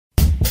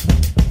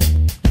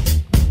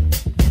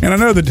And I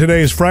know that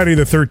today is Friday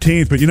the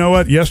 13th, but you know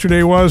what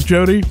yesterday was,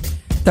 Jody?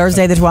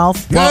 Thursday the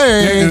 12th.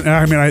 Well,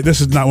 I mean,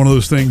 this is not one of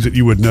those things that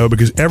you would know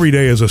because every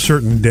day is a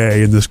certain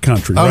day in this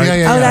country. Oh, right?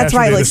 yeah. Oh, that's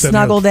right. Like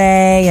Snuggle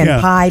Day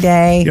and Pie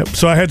Day. Yep.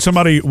 So I had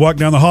somebody walk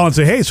down the hall and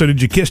say, "Hey, so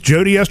did you kiss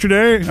Jody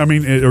yesterday?" I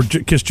mean, or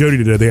kiss Jody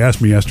today? They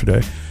asked me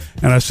yesterday,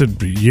 and I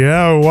said,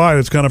 "Yeah, why?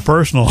 It's kind of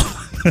personal."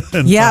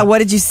 Yeah. What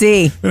did you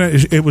see?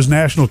 It was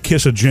National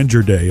Kiss a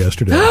Ginger Day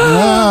yesterday.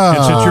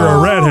 And since you're a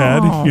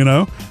redhead, you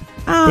know.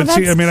 Oh, that's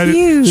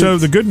cute. So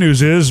the good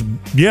news is,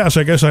 yes,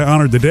 I guess I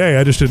honored the day.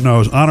 I just didn't know I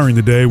was honoring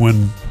the day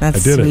when I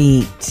did it.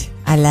 Sweet.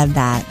 I love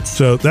that.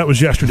 So that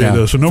was yesterday,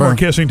 though. So no more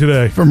kissing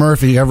today. For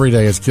Murphy, every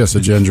day is Kiss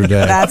a Ginger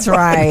Day. That's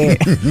right.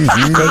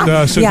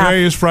 But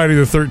today is Friday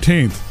the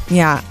 13th.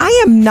 Yeah,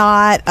 I am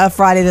not a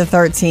Friday the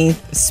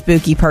 13th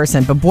spooky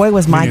person, but boy,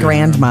 was my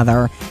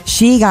grandmother.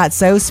 She got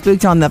so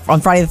spooked on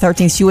Friday the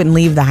 13th, she wouldn't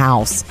leave the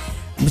house.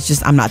 It was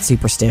just, I'm not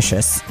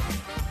superstitious.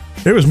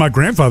 It was my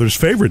grandfather's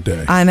favorite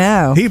day. I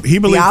know. He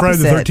believed Friday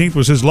the 13th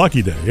was his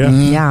lucky day. Yeah.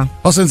 Mm-hmm. Yeah.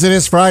 Well, since it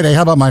is Friday,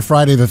 how about my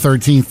Friday the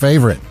 13th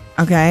favorite?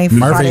 Okay.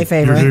 Murphy, Friday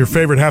favorite. Does your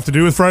favorite have to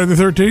do with Friday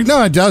the 13th?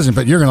 No, it doesn't,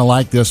 but you're going to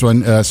like this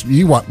one.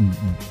 You want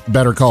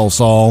Better Call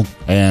Saul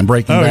and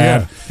Breaking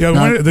Bad.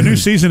 Yeah. The new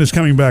season is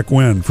coming back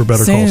when for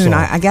Better Call Saul?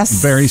 I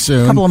guess very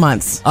soon. A couple of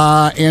months.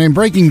 And in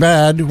Breaking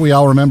Bad, we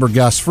all remember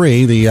Gus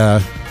Free,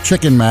 the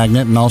chicken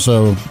magnate and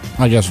also,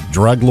 I guess,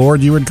 drug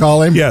lord, you would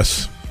call him.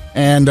 Yes.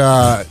 And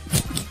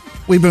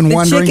we've been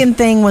wondering. The chicken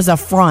thing was a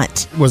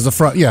front. Was the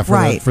front, yeah, for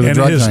the and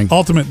drug his thing.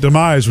 ultimate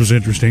demise was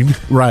interesting.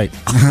 Right.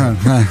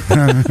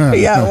 Yeah,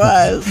 it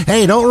was.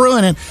 Hey, don't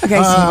ruin it. Okay,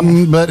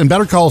 but in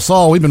Better Call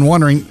Saul, we've been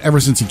wondering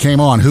ever since he came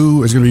on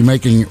who is going to be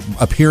making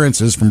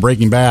appearances from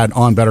Breaking Bad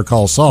on Better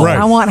Call Saul. Right.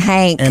 I want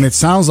Hank. And it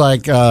sounds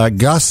like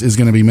Gus is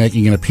going to be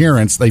making an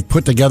appearance. They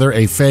put together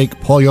a fake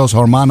Pollos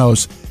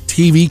Hermanos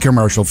TV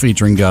commercial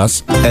featuring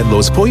Gus. At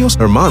Los Pollos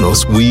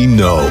Hermanos, we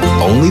know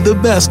only the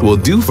best will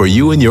do for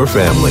you and your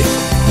family.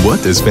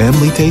 What does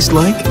family taste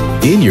like?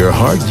 In your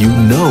heart, you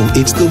know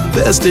it's the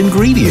best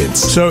ingredients.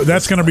 So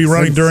that's going to be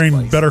running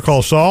during Better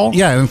Call Saul?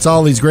 Yeah, and it's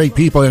all these great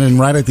people. And then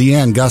right at the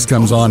end, Gus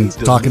comes on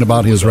talking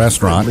about his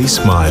restaurant.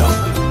 Smile.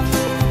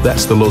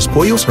 That's the Los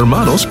Pollos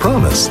Hermanos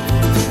promise.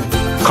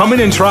 Come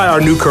in and try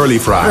our new curly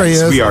There he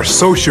fries. is. We are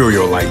so sure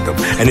you'll like them.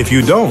 And if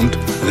you don't,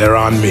 they're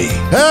on me.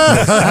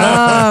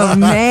 Oh,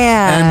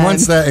 man. And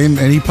once that, and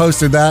he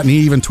posted that, and he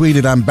even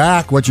tweeted, "I'm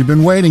back. What you've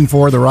been waiting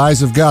for, the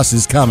rise of Gus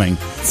is coming."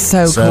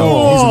 So So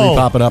cool. he's going to be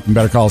popping up in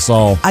Better Call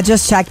Saul. I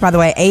just checked, by the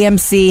way,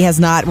 AMC has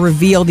not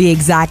revealed the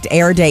exact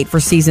air date for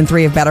season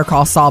 3 of Better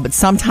Call Saul, but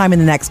sometime in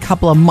the next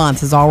couple of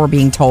months is all we're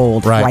being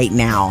told right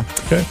now.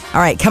 Okay.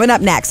 All right, coming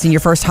up next in your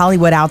first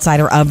Hollywood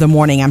Outsider of the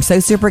morning, I'm so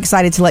super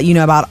excited to let you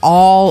know about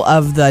all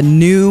of the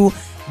new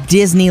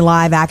Disney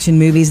live action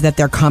movies that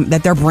they're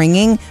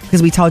bringing,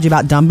 because we told you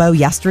about Dumbo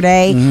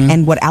yesterday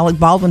and what Alec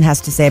Baldwin has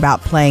to say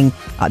about playing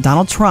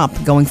Donald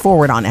Trump going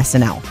forward on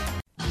SNL.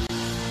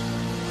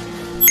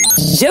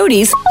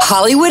 Jody's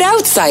Hollywood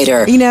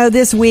Outsider. You know,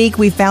 this week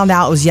we found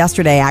out, it was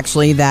yesterday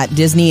actually, that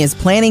Disney is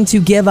planning to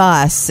give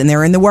us, and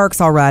they're in the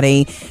works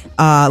already,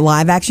 a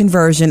live action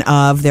version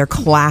of their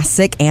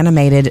classic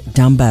animated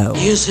Dumbo.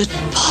 Is it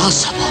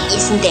possible?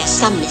 Isn't there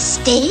some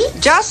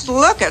mistake? Just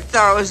look at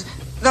those.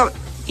 The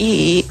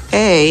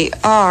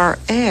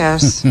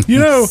EARS. You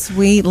know,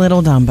 Sweet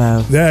little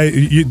Dumbo.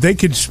 they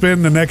could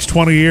spend the next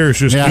 20 years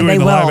just Yeah. doing They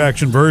the will.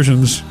 live-action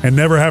versions and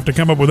never have to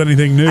come up with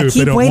anything new I if they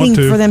keep don't waiting want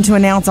to. for them to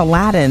announce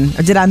Aladdin.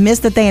 Or did I miss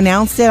that they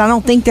announced it? I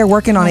don't think they're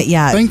working on it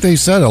yet. I think they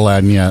said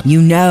Aladdin yet.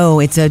 You know,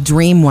 it's a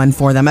dream one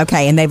for them.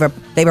 Okay, and they've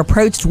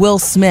approached Will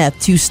Smith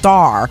to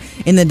star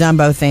in the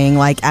Dumbo thing,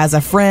 like as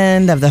a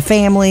friend of the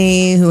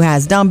family who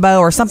has Dumbo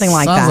or something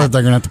like Sounds that. like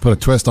they're going to have to put a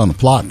twist on the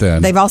plot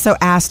then. They've also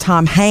asked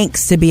Tom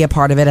Hanks to be a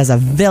part of it as a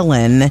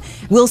villain.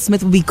 Will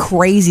Smith would be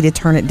crazy to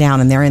turn it down,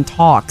 and they're in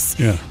talks.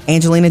 Yeah.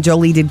 Angelina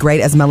Jolie did great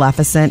as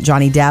Maleficent,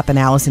 Johnny Depp and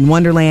Alice in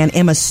Wonderland.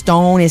 Emma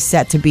Stone is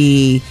set to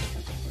be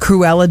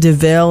Cruella de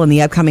Vil in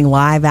the upcoming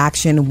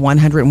live-action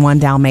 101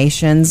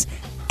 Dalmatians.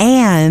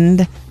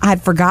 And I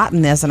had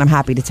forgotten this, and I'm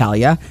happy to tell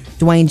you,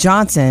 Dwayne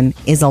Johnson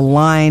is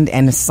aligned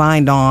and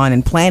signed on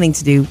and planning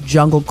to do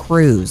Jungle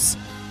Cruise.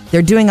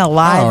 They're doing a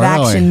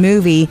live-action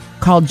movie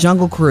called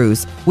Jungle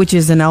Cruise, which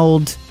is an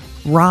old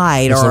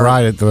ride. It's a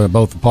ride at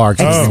both the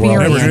parks. Oh, I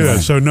never knew that.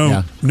 Experience. So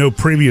no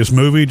previous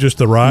movie, just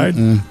the ride?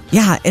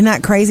 Yeah, isn't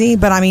that crazy?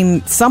 But I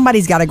mean,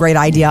 somebody's got a great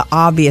idea,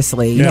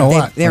 obviously. You know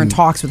what? They're in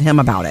talks with him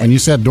about it. When you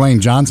said Dwayne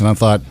Johnson, I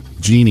thought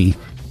genie.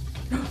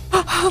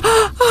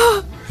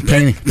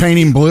 Paint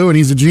him blue and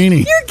he's a genie.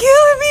 You're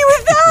killing me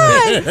with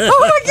that. Oh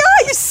my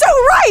God, you're so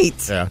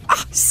right. Yeah.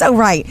 So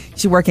right.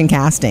 Should work in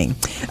casting.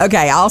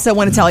 Okay, I also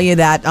want to tell you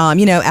that,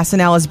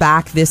 SNL is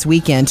back this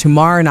weekend,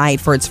 tomorrow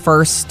night, for its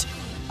first,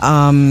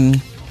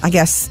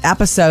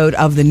 episode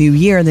of the new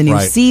year, the new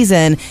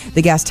season.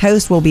 The guest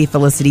host will be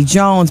Felicity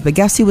Jones, but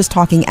guess who was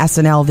talking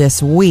SNL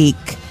this week?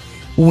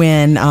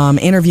 when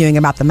interviewing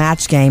about the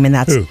match game, and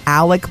that's Who?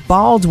 Alec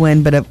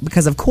Baldwin. But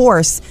because, of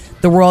course,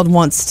 the world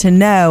wants to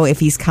know if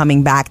he's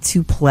coming back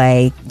to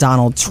play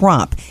Donald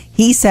Trump.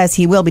 He says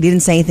he will, but he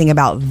didn't say anything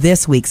about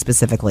this week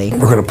specifically. We're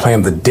going to play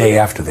him the day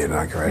after the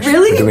inauguration.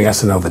 Really? We're doing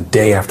SNL the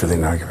day after the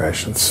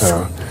inauguration.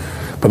 So,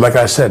 but like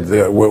I said,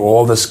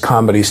 all this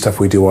comedy stuff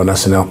we do on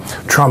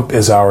SNL, Trump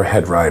is our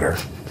head writer.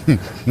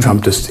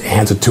 Trump just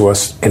hands it to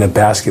us in a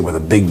basket with a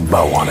big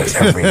bow on it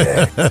every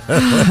day.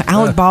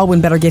 Alec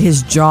Baldwin better get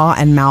his jaw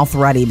and mouth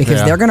ready because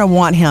Yeah. they're going to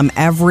want him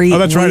every Oh,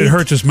 that's right. It week.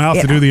 hurts his mouth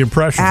to do the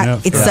impression.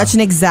 Yeah. It's such an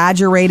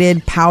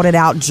exaggerated, pouted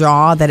out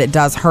jaw that it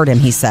does hurt him,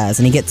 he says,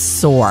 and he gets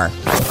sore.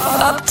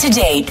 Up to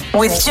date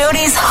with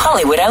Jody's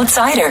Hollywood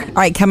Outsider. All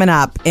right, coming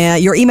up,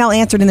 your email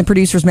answered in the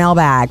producer's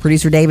mailbag.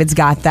 Producer David's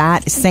got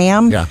that.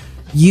 Sam, Yeah.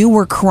 you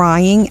were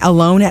crying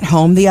alone at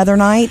home the other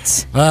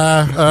night.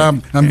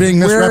 I'm being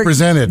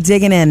misrepresented. We're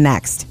digging in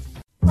next.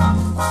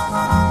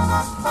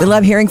 We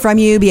love hearing from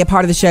you. Be a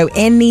part of the show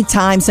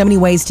anytime. So many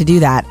ways to do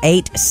that.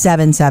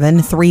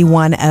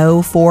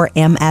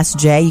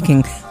 877-310-4MSJ. You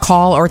can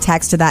call or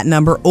text to that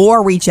number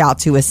or reach out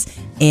to us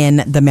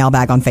in the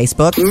mailbag on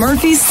Facebook.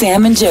 Murphy,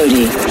 Sam, and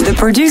Jody, the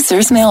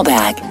producer's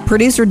mailbag.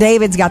 Producer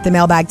David's got the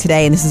mailbag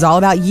today, and this is all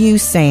about you,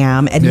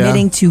 Sam,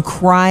 admitting to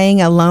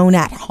crying alone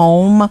at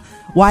home.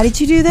 Why did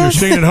you do You're this?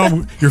 staying at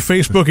home. You're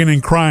Facebooking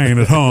and crying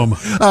at home.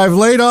 I've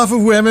laid off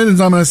of women, and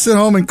I'm going to sit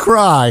home and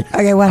cry.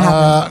 Okay, what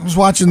happened? I was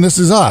watching This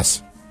Is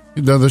Us,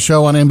 the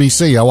show on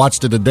NBC. I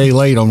watched it a day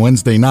late on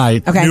Wednesday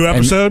night. Okay. New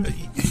episode?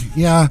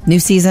 Yeah. New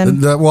season?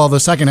 The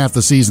second half of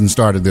the season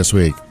started this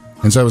week.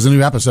 And so it was a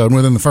new episode. And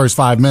within the first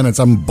 5 minutes,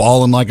 I'm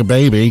bawling like a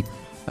baby.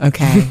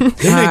 Okay. All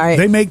right.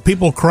 They make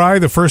people cry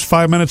the first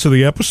 5 minutes of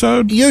the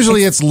episode?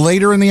 Usually it's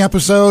later in the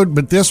episode,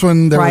 but this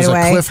one, there Right was a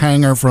away?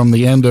 cliffhanger from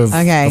the end of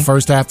the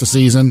first half of the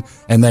season,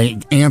 and they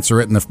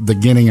answer it in the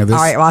beginning of this.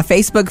 All right, well,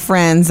 Facebook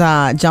friends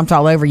jumped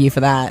all over you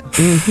for that.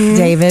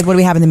 David, what do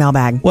we have in the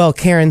mailbag? Well,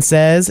 Karen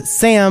says,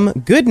 Sam,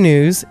 good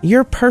news.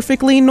 You're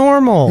perfectly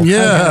normal.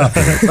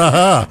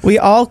 Yeah. We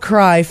all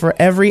cry for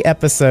every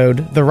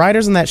episode. The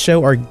writers on that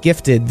show are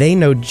gifted. They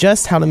know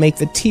just how to make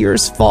the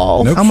tears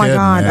fall. No Oh my kidding,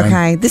 God. man.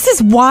 Okay. This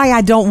is why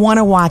I don't want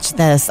to watch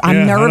this. I'm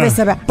Yeah, I nervous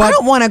know. about I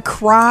don't want to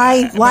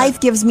cry. Life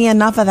gives me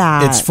enough of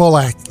that. It's full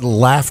of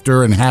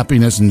laughter and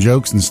happiness and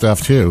jokes and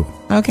stuff, too.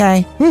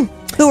 Okay. Who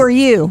are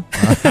you?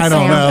 I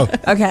don't know.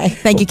 Okay.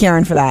 Thank you,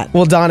 Karen, for that.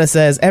 Well, Donna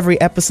says,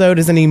 every episode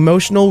is an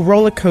emotional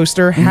roller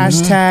coaster.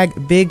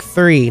 Hashtag Big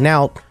Three.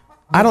 Now,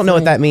 I don't know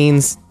what that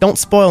means. Don't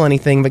spoil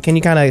anything, but can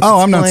you kind of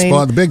Oh, I'm not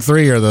spoiled. The big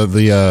three are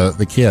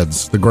the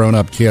kids, the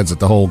grown-up kids at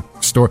the whole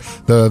store.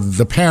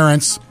 The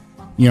parents,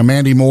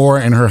 Mandy Moore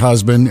and her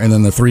husband, and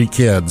then the three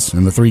kids.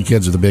 And the three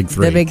kids are the big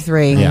three. The big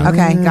three. Yeah.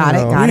 Okay. Got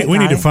it. We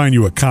need to find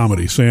you a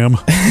comedy, Sam.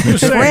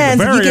 Just saying,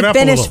 Friends. vary You it can up a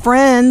finish little.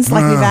 Friends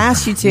like we've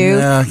asked you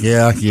to.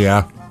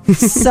 Yeah.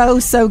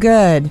 So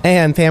good.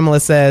 And Pamela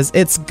says,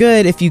 it's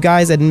good if you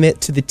guys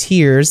admit to the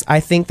tears. I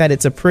think that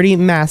it's a pretty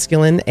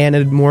masculine and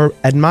a more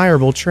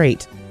admirable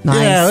trait. Nice.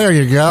 Yeah, there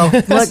you go.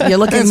 Look, you're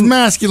looking. It's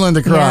masculine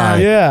to cry.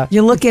 Yeah.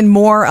 You're looking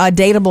more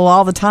dateable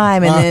all the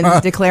time, and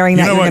then declaring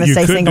that You know you're what going to you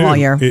stay could single do? all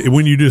year.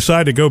 When you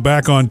decide to go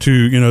back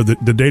onto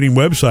the dating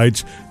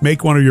websites,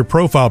 make one of your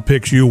profile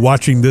pics you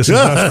watching This Is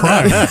Us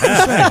crying. Just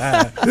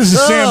saying. This is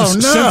Sam's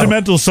no.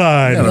 sentimental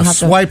side. Gotta have to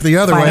swipe the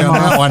other fight way them on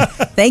that all. one.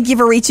 Thank you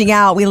for reaching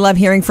out. We love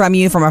hearing from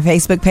you from our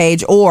Facebook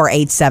page or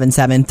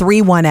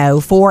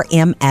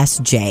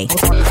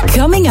 877-310-4MSJ.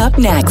 Coming up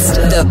next,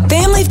 the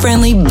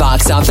family-friendly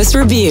box office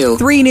review.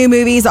 3 new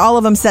movies, all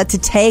of them set to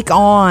take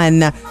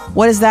on,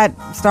 what is that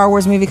Star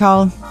Wars movie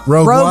called?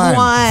 Rogue One.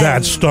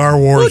 That Star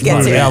Wars We'll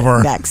get to movie.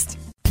 it next.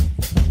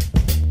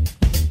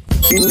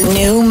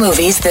 New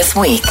movies this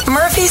week.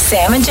 Murphy,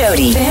 Sam, and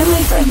Jody.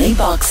 Family-friendly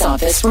box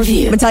office I'm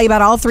review. going to tell you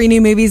about all 3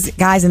 new movies,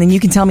 guys, and then you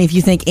can tell me if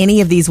you think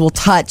any of these will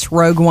touch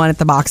Rogue One at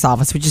the box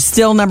office, which is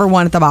still number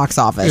 1 at the box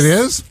office. It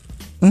is?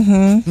 Well,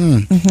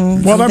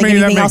 I don't think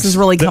anything else has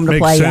really come to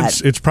play sense.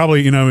 yet. It's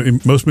probably,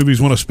 most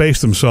movies want to space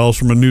themselves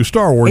from a new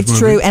Star Wars It's movie.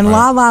 true, and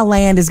La La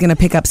Land is going to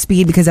pick up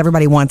speed because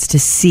everybody wants to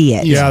see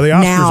it. Yeah, the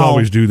Oscars Now-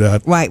 always do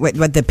that. Right,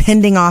 with the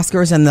pending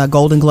Oscars and the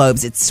Golden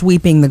Globes, it's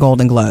sweeping the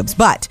Golden Globes.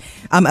 But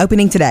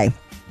opening today,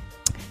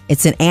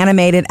 it's an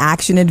animated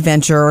action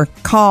adventure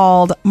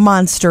called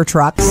Monster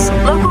Trucks.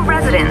 Local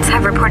residents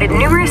have reported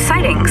numerous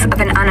sightings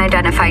of an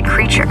unidentified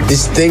creature.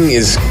 This thing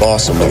is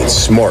awesome. It's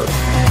smart.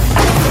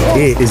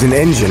 It is an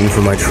engine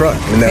for my truck.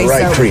 Isn't that Okay,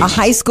 right, so Preach? a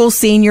high school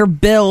senior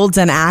builds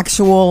an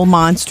actual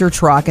monster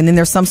truck, and then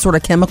there's some sort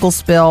of chemical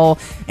spill,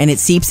 and it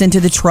seeps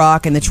into the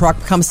truck, and the truck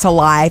comes to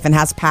life and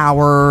has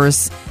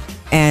powers,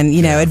 and,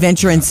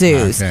 adventure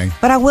ensues. Okay.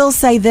 But I will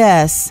say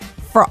this.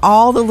 For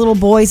all the little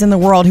boys in the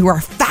world who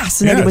are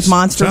fascinated Yeah, with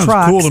monster sounds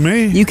trucks, cool to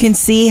me. you can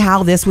see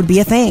how this would be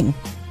a thing.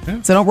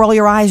 So don't roll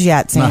your eyes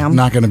yet, Sam.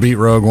 Not going to beat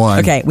Rogue One.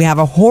 Okay, we have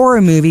a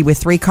horror movie with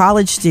 3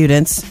 college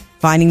students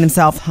finding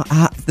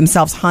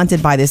themselves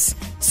haunted by this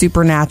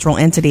supernatural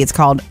entity. It's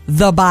called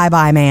The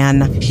Bye-Bye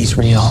Man. He's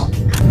real.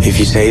 If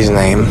you say his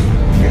name,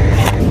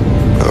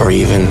 or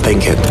even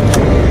think it,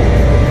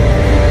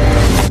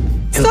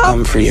 He'll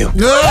come for you.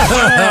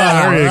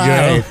 There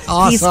you go.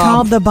 Awesome. He's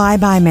called the Bye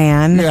Bye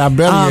Man. Yeah, I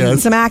bet he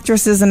is. Some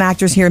actresses and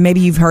actors here, maybe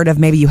you've heard of,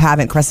 maybe you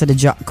haven't.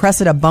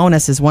 Cressida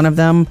Bonus is one of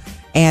them,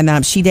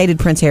 and she dated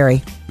Prince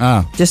Harry.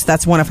 Just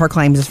that's one of her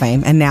claims of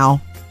fame. And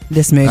now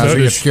this movie. How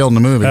she gets killed in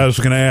the movie. I was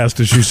going to ask,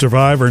 did she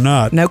survive or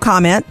not? No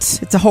comment.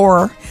 It's a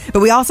horror.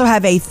 But we also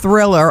have a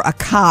thriller. A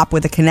cop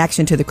with a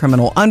connection to the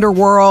criminal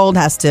underworld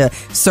has to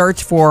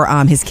search for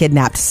his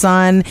kidnapped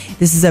son.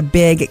 This is a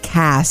big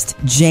cast.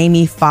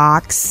 Jamie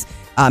Foxx,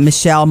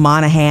 Michelle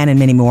Monaghan, and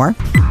many more.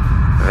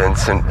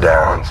 Vincent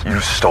Downs, you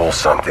stole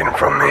something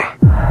from me.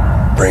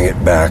 Bring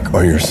it back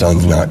or your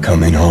son's not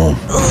coming home.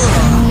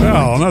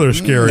 Oh, another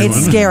scary one.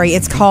 It's scary.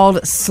 It's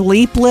called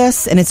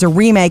Sleepless, and it's a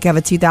remake of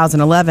a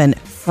 2011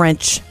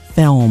 French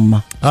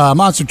film.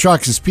 Monster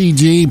Trucks is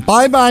PG.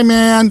 Bye Bye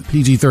Man,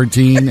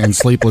 PG-13, and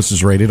Sleepless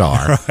is rated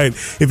R. Right.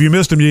 If you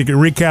missed them, you can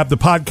recap the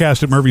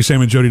podcast at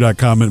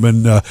murphysamandjody.com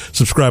and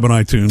subscribe on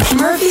iTunes.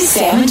 Murphy,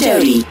 Sam, and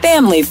Jody.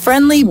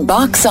 Family-friendly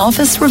box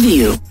office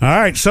review. All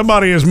right.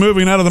 Somebody is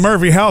moving out of the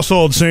Murphy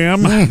household,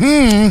 Sam.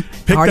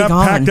 Mm-hmm.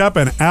 Packed up,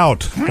 and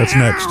out. That's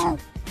next.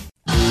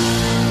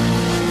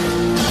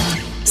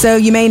 So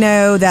you may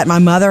know that my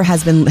mother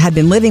had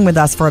been living with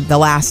us for the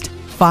last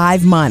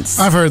 5 months.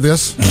 I've heard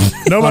this.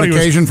 Nobody on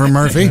occasion from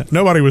Murphy.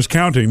 Nobody was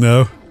counting,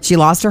 though. She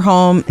lost her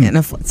home in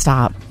a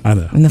stop. I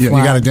know. In the You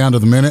flood. got it down to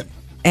the minute.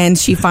 And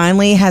she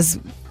finally has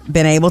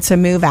been able to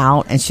move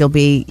out, and she'll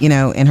be,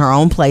 in her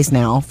own place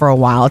now for a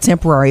while, a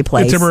temporary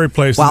place.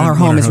 While her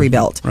home is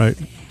rebuilt. Right.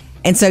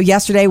 And so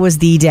yesterday was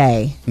the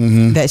day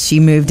that she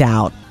moved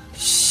out.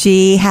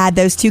 She had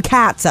those 2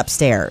 cats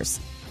upstairs.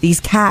 These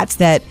cats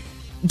that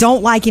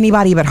don't like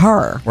anybody but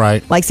her.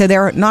 Right. Like, so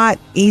they're not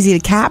easy to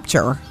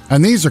capture.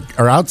 And these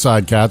are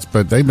outside cats,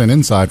 but they've been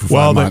inside for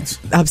 5 months.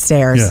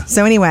 Upstairs. Yeah.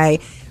 So anyway,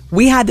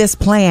 we had this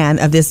plan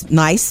of this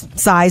nice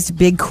sized,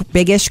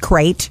 biggish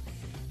crate,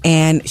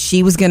 and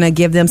she was going to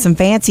give them some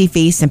Fancy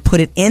Feast and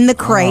put it in the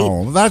crate.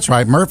 Oh, that's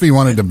right. Murphy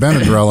wanted to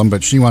Benadryl them,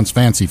 but she wants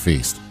Fancy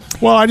Feast.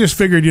 Well, I just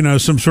figured,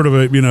 some sort of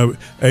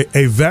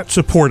a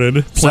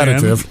vet-supported plan.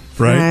 Sedative.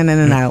 Right?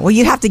 No. Well,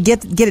 you'd have to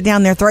get it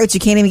down their throats. You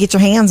can't even get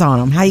your hands on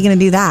them. How are you going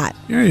to do that?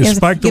 Yeah, you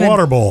spike the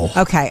water bowl.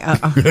 Okay.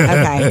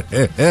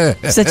 Okay.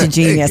 Such a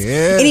genius.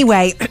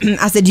 Anyway,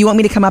 I said, do you want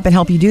me to come up and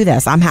help you do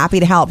this? I'm happy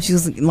to help. She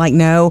was like,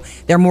 no,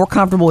 they're more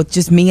comfortable with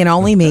just me and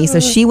only me.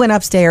 So she went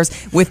upstairs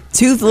with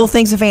 2 little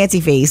things of Fancy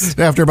Feast.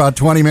 After about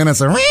 20 minutes,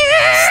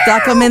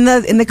 Stuck them in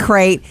the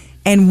crate,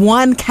 and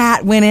one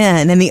cat went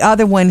in, and the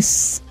other one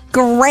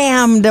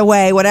scrammed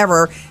away,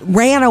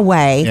 ran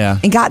away,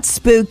 and got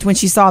spooked when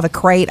she saw the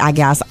crate, I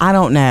guess. I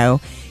don't know.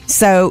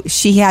 So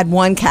she had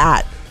one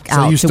cat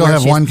out. So you still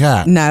have one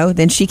cat? No.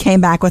 Then she came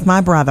back with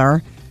my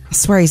brother. I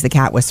swear he's the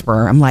cat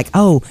whisperer. I'm like,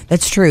 oh,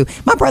 that's true.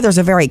 My brother's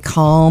a very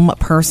calm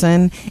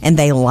person, and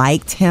they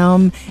liked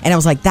him. And I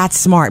was like, that's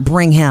smart.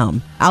 Bring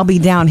him. I'll be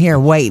down here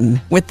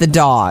waiting with the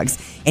dogs.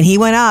 And he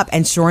went up,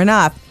 and sure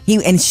enough,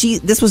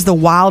 this was the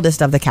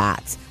wildest of the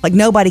cats. Like,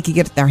 nobody could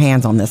get their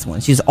hands on this one.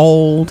 She's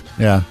old.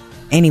 Yeah.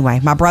 Anyway,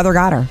 my brother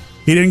got her.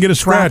 He didn't get a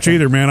scratch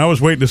either, man. I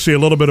was waiting to see a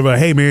little bit of a,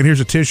 hey, man, here's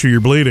a tissue,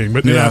 you're bleeding.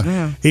 But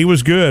he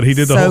was good. He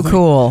did the whole thing. So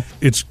cool.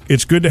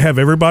 It's good to have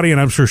everybody,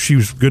 and I'm sure she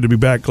was glad to be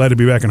back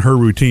in her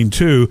routine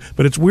too.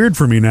 But it's weird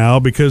for me now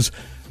because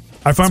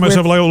I find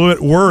myself a little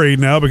bit worried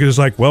now because it's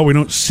like, well, we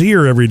don't see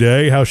her every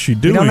day. How's she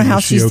doing? You don't know how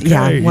Is she she's.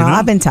 okay? Yeah. Well,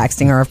 I've been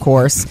texting her, of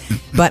course.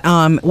 But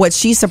what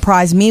she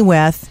surprised me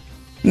with,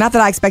 not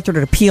that I expected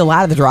her to peel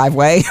out of the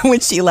driveway when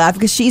she left,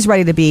 because she's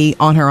ready to be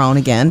on her own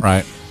again.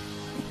 Right.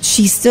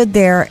 She stood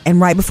there,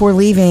 and right before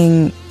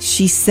leaving,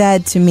 she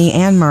said to me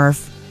and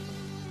Murph,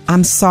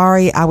 I'm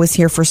sorry I was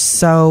here for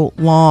so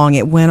long.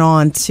 It went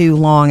on too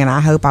long, and I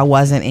hope I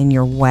wasn't in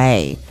your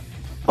way.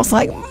 I was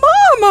like,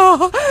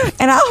 Mama!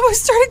 And I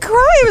almost started crying.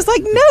 I was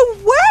like,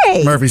 no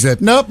way! Murphy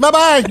said, nope,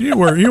 bye-bye. You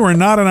were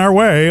not in our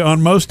way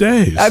on most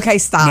days. Okay,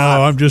 stop.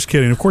 No, I'm just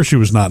kidding. Of course she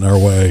was not in our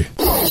way.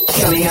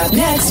 Coming up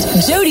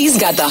next, Jody's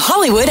got the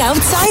Hollywood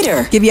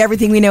Outsider. Give you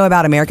everything we know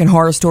about American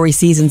Horror Story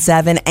Season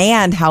 7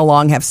 and how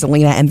long have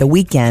Selena and The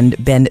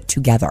Weeknd been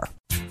together.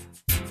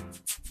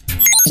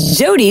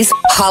 Jody's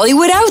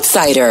Hollywood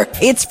Outsider.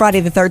 It's Friday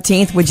the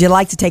 13th. Would you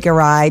like to take a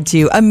ride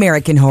to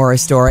American Horror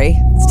Story?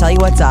 Let's tell you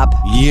what's up.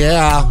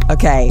 Yeah.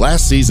 Okay.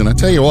 Last season, I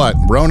tell you what,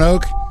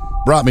 Roanoke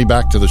brought me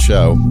back to the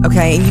show.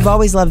 Okay, and you've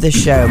always loved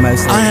this show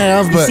mostly. I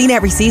have, but you've seen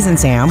every season,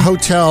 Sam.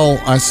 Hotel,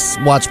 I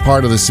watched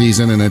part of the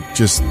season, and it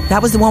just...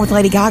 That was the one with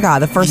Lady Gaga,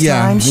 the first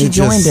time she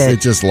joined it. It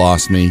just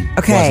lost me.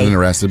 Okay. Wasn't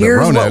interested, but Here's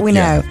Roanoke, what we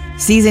know.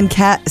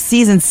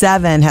 Season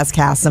 7 has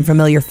cast some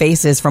familiar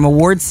faces from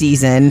award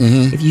season.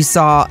 Mm-hmm. If you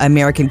saw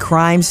American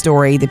Crime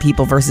Story, The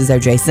People vs.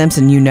 O.J.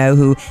 Simpson, you know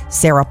who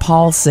Sarah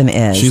Paulson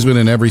is. She's been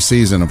in every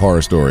season of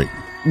Horror Story.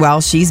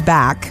 Well, she's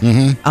back.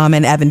 Mm-hmm.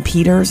 And Evan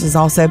Peters is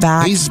also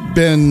back. He's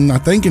been, I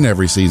think, in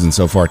every season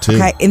so far, too.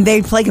 Okay, and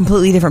they play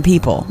completely different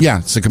people. Yeah,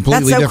 it's a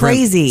completely That's so different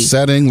crazy.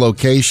 setting,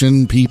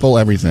 location, people,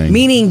 everything.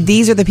 Meaning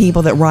these are the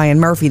people that Ryan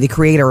Murphy, the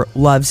creator,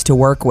 loves to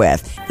work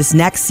with. This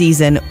next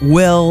season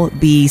will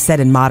be set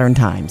in modern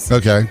times.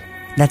 Okay.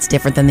 That's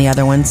different than the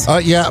other ones.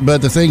 Yeah,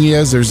 but the thing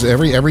is, there's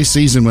every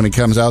season when it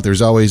comes out,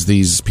 there's always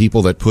these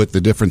people that put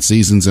the different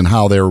seasons and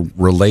how they're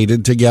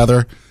related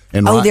together.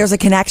 And there's a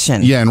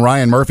connection. Yeah, and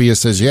Ryan Murphy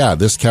says, yeah,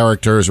 this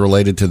character is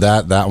related to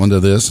that one to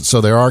this.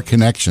 So there are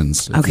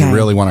connections. If you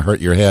really want to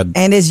hurt your head.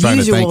 And as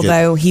usual,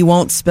 though, he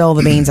won't spill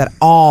the beans at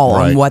all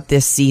on what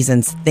this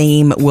season's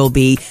theme will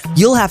be.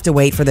 You'll have to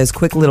wait for those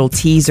quick little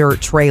teaser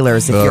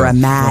trailers if you're a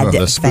mad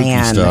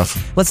fan.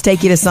 Stuff. Let's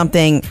take you to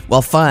something,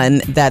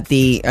 fun that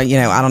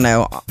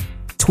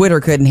Twitter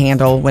couldn't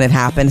handle when it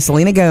happened.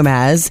 Selena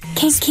Gomez.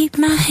 Can't keep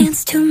my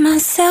hands to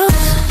myself.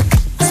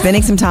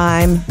 Spending some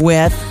time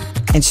with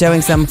and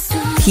showing some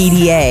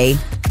PDA,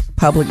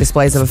 public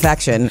displays of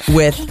affection,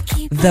 with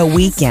The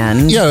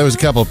Weeknd. Yeah, there was a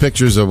couple of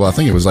pictures of, I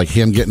think it was like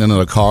him getting into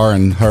the car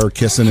and her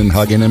kissing and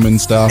hugging him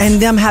and stuff.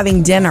 And them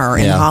having dinner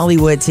in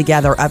Hollywood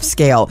together,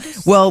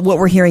 upscale. Well, what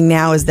we're hearing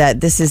now is that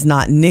this is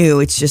not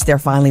new. It's just they're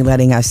finally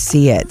letting us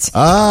see it.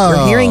 Oh.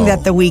 We're hearing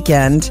that The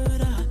Weeknd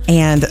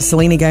and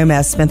Selena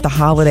Gomez spent the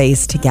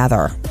holidays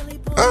together.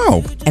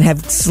 Oh. And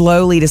have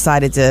slowly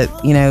decided to,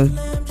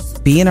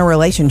 be in a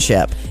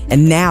relationship.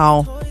 And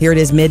now, here it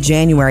is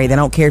mid-January. They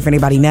don't care if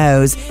anybody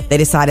knows. They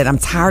decided, I'm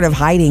tired of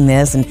hiding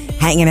this and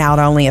hanging out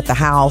only at the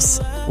house.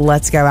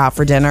 Let's go out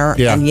for dinner.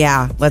 Yeah. And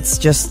let's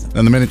just...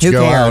 And the minute you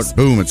go out,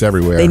 boom, it's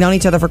everywhere. They've known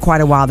each other for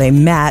quite a while. They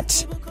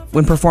met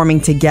when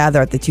performing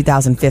together at the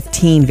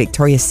 2015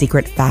 Victoria's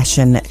Secret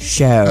fashion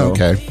show.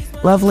 Okay.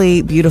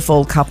 Lovely,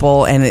 beautiful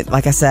couple. And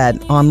like I said,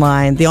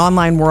 the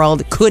online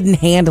world couldn't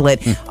handle it.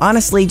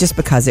 Honestly, just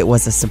because it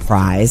was a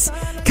surprise.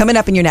 Coming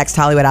up in your next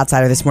Hollywood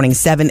Outsider this morning,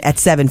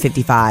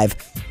 7:55.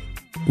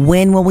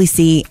 When will we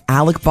see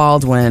Alec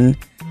Baldwin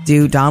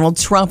do Donald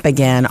Trump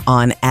again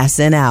on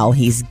SNL?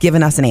 He's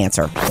given us an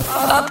answer.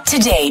 Up to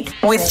date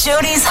with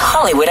Jody's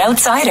Hollywood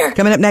Outsider.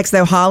 Coming up next,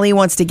 though, Holly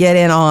wants to get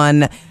in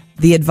on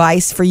the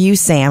advice for you,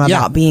 Sam,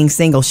 about being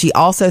single. She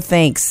also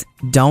thinks,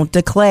 don't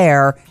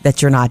declare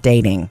that you're not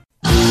dating.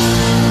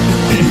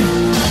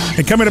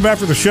 And coming up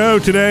after the show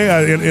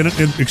today, and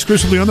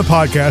exclusively on the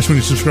podcast when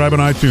you subscribe on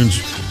iTunes,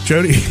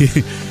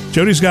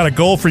 Jody's got a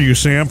goal for you,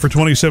 Sam, for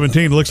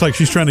 2017. It looks like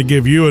she's trying to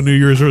give you a New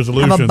Year's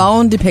resolution. I have a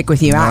bone to pick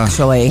with you,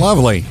 actually.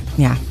 Lovely.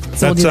 Yeah.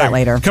 So we'll do that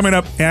later. Coming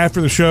up after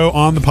the show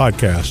on the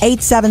podcast.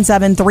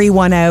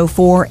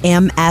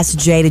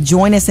 877-310-4MSJ to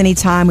join us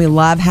anytime. We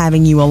love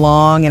having you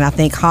along. And I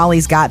think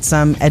Holly's got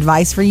some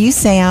advice for you,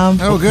 Sam.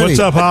 Oh, good. What's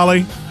up,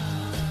 Holly?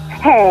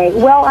 Hey,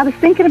 well, I was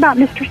thinking about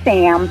Mr.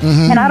 Sam,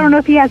 and I don't know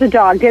if he has a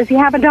dog. Does he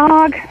have a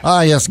dog?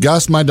 Yes,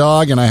 Gus, my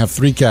dog, and I have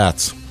 3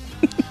 cats.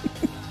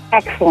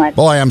 Excellent.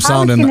 Boy, I'm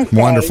sounding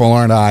wonderful,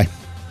 aren't I?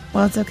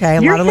 Well, it's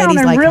okay. You're lot of ladies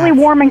sounding like really cats.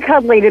 warm and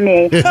cuddly to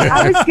me.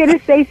 I was going to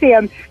say,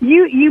 Sam,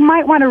 you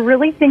might want to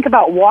really think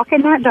about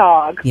walking that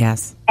dog.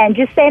 Yes. And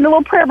just saying a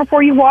little prayer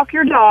before you walk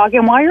your dog.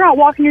 And while you're out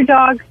walking your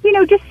dog,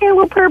 just say a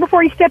little prayer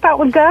before you step out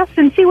with Gus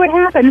and see what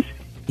happens.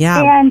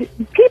 Yeah. And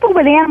people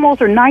with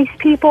animals are nice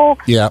people.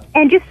 Yeah.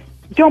 And just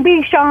don't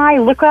be shy.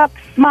 Look up,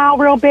 smile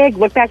real big,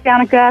 look back down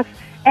at Gus,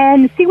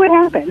 and see what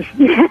happens.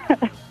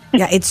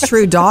 Yeah, it's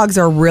true. Dogs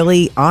are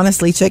really,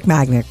 honestly, chick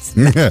magnets.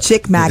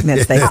 Chick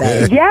magnets, they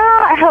say.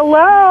 Yeah,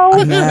 hello.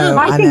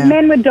 I think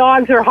men with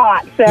dogs are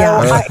hot.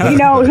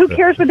 So, who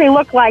cares what they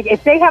look like?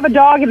 If they have a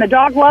dog and the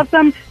dog loves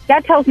them,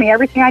 that tells me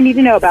everything I need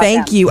to know about them.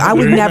 Thank you. I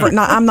would never,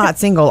 I'm not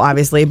single,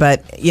 obviously,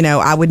 but,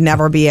 I would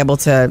never be able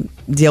to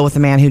deal with a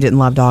man who didn't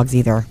love dogs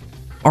either.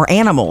 Or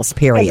animals,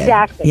 period.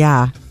 Exactly.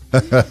 Yeah. All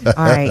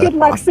right. Good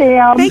luck,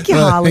 Sam. Thank you,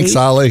 Holly. Thanks,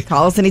 Holly.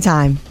 Call us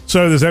anytime.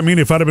 So does that mean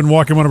if I'd have been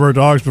walking one of our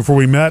dogs before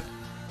we met,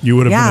 you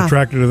would have been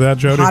attracted to that,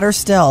 Jody? Hotter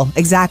still.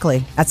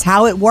 Exactly. That's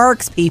how it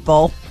works,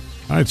 people.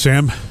 All right,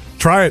 Sam.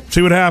 Try it.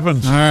 See what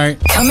happens. All right.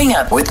 Coming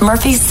up with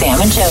Murphy,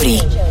 Sam, and Jody.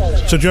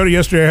 So, Jody,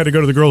 yesterday I had to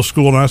go to the girls'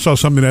 school, and I saw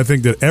something I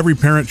think that every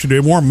parent should do.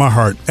 It warmed my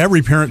heart.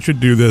 Every parent should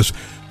do this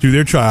to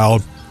their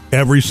child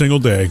every single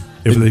day,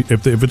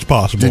 if it's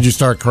possible. Did you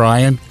start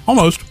crying?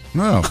 Almost.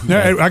 No.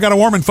 Yeah, I got a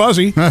warm and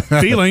fuzzy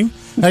feeling.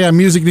 I got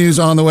music news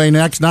on the way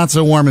next. Not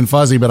so warm and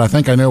fuzzy, but I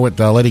think I know what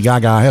Lady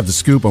Gaga, I have the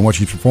scoop on what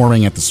she's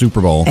performing at the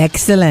Super Bowl.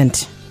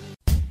 Excellent.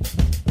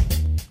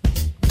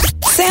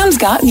 Sam's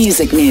got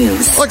music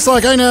news. Looks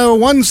like I know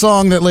one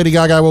song that Lady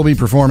Gaga will be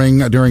performing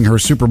during her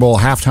Super Bowl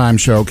halftime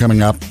show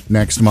coming up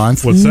next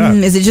month. What's that?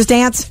 Is it Just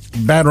Dance?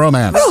 Bad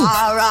Romance.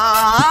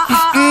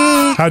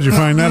 How'd you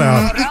find that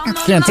out?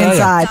 Can't tell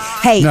Inside.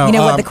 Hey, No, you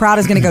know what? The crowd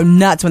is going to go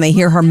nuts when they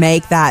hear her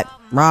make that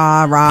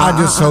rah, rah. I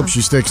just hope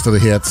she sticks to the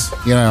hits,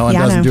 and I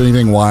doesn't know. do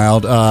anything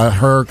wild.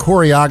 Her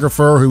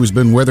choreographer, who's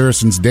been with her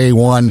since day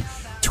one,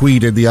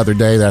 tweeted the other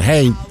day that,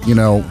 hey,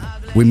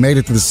 we made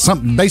it to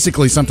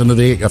basically something to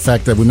the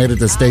effect that we made it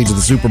to the stage of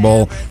the Super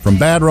Bowl from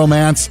Bad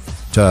Romance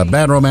to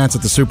Bad Romance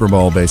at the Super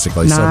Bowl,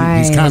 basically.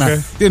 Nice. So he's kind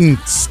of didn't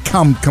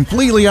come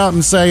completely out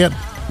and say it.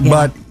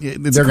 But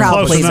they're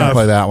going to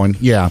play that one.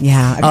 Yeah.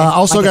 Yeah. Okay.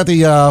 Also got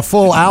the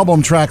full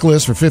album track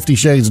list for 50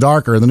 Shades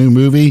Darker, the new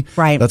movie.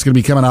 Right. That's going to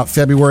be coming out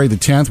February the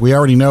 10th. We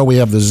already know we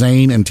have the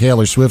Zayn and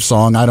Taylor Swift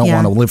song, I Don't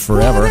Want to Live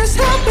Forever.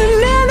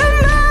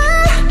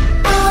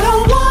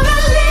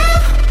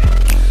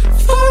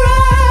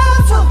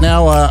 Now,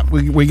 now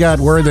we got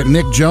word that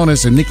Nick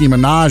Jonas and Nicki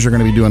Minaj are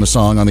going to be doing a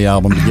song on the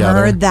album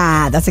together. Heard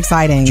that. That's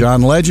exciting.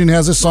 John Legend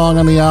has a song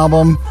on the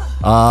album.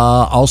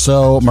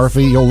 Also,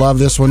 Murphy, you'll love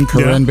this one.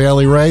 Corinne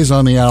Bailey Ray's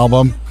on the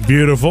album.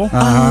 Beautiful.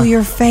 Oh,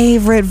 your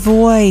favorite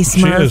voice,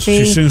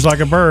 Murphy. She sings like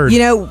a bird. You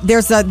know,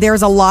 there's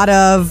a lot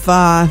of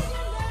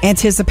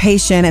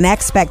anticipation and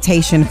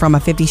expectation from a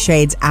 50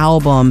 Shades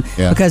album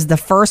because the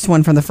first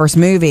one from the first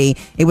movie,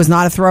 it was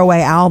not a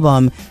throwaway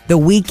album. The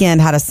Weeknd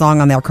had a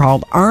song on there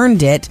called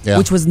Earned It,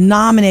 which was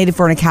nominated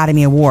for an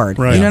Academy Award.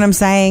 Right. You know what I'm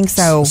saying?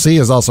 So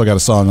Sia's also got a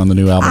song on the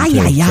new album too.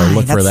 So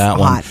look for that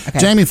one. Okay.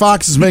 Jamie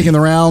Foxx is making the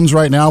rounds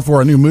right now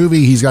for a new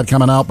movie he's got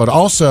coming out, but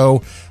also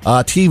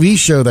a TV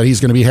show that he's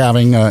going to be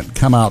having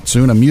come out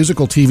soon, a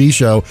musical TV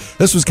show.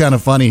 This was kind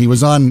of funny. He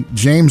was on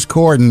James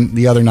Corden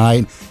the other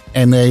night,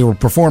 and they were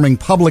performing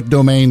public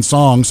domain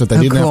songs so that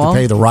they didn't have to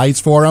pay the rights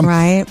for them.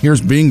 Right. Here's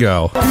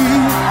Bingo.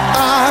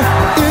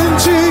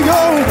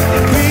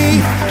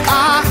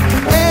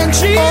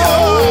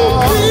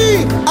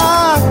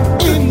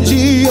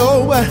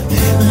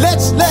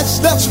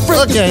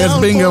 Okay, it's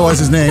Bingo was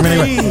his name.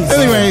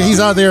 Anyway, he's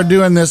out there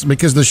doing this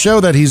because the show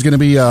that he's going to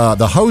be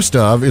the host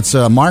of, it's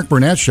a Mark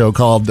Burnett show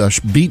called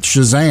Beat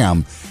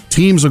Shazam.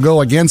 Teams will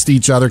go against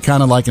each other,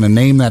 kind of like in a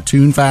Name That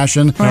Tune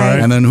fashion. Right.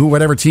 And then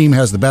whatever team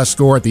has the best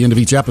score at the end of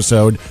each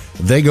episode,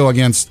 they go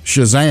against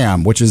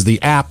Shazam, which is the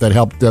app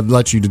that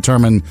lets you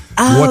determine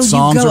what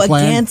songs are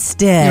playing.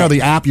 Against it. You know,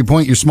 the app, you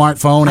point your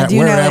smartphone at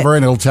wherever,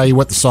 and it'll tell you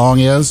what the song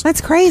is. That's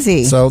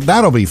crazy. So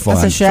that'll be fun.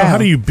 That's a show. So how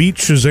do you beat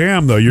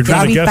Shazam, though? You're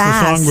trying to guess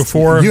the song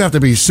before? You have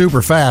to be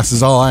super fast,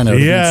 is all I know, to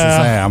beat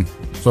Shazam.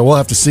 So we'll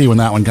have to see when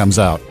that one comes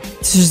out.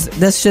 Does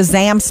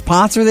Shazam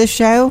sponsor this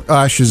show?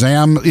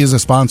 Shazam is a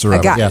sponsor of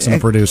it, yes, and a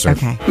producer.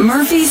 Okay.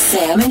 Murphy,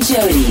 Sam, and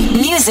Jody.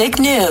 Music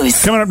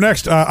news. Coming up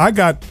next, I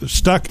got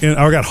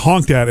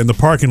honked at in the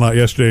parking lot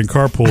yesterday in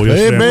carpool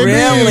yesterday.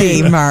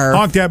 Really, Murph?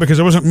 Honked at because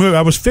I wasn't moving.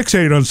 I was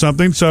fixated on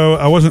something, so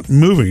I wasn't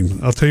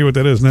moving. I'll tell you what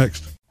that is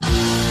next.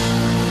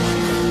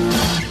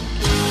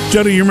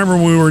 Jody, you remember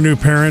when we were new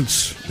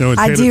parents? You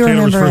know,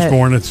 Taylor was first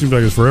born. It seems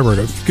like it's forever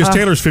ago. Because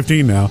Taylor's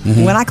 15 now.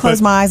 Mm-hmm. When I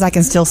close my eyes, I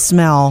can still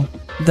smell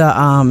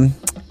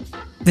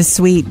the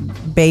sweet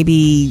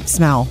baby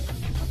smell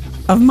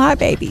of my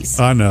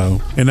babies. I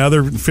know. And now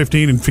they're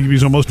 15 and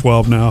Phoebe's almost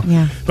 12 now.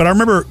 Yeah. But I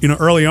remember,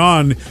 early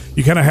on,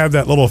 you kind of have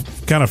that little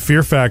kind of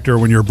fear factor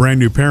when you're a brand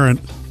new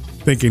parent,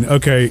 thinking,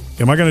 okay,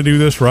 am I going to do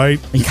this right?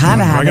 You kind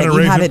of have it. You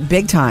have it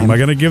big time. Am I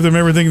going to give them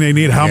everything they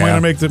need? How am I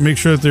going to make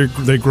sure that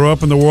they grow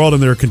up in the world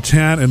and they're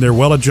content and they're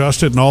well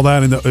adjusted and all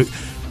that, and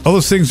all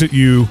those things that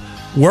you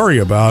worry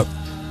about.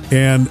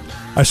 And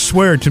I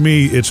swear, to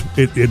me,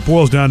 it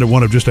boils down to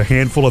one of just a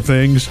handful of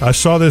things. I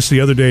saw this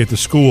the other day at the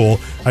school.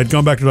 I'd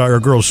gone back to our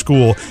girls'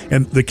 school,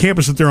 and the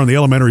campus that they're on, the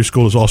elementary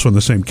school, is also on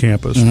the same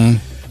campus. Mm-hmm.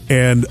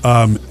 And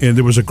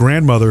there was a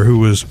grandmother who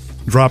was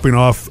dropping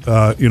off,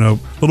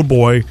 little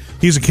boy.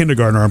 He's a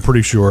kindergartner, I'm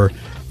pretty sure.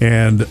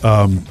 And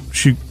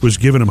she was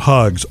giving him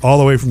hugs all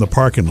the way from the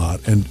parking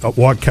lot, and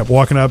kept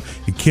walking up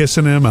and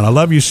kissing him. And I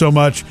love you so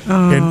much.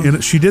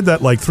 And she did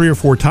that like 3 or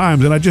 4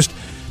 times. And I just,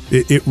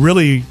 it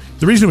really,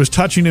 the reason it was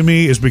touching to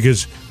me is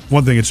because,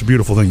 one thing, it's a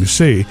beautiful thing to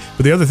see.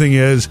 But the other thing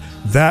is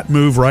that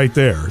move right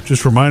there,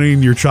 just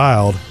reminding your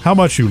child how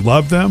much you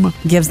love them.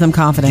 Gives them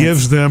confidence.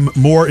 Gives them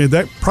more.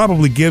 That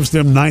probably gives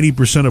them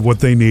 90% of what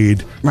they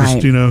need.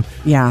 Right. Just,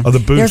 of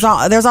the boost.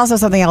 There's also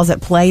something else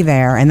at play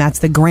there, and that's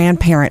the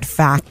grandparent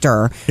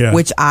factor,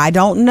 which I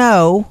don't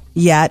know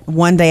yet.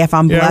 One day, if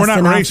I'm blessed enough.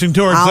 We're not racing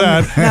towards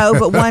that. No,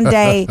 but one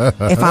day,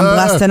 if I'm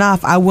blessed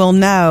enough, I will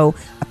know.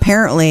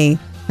 Apparently,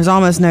 there's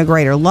almost no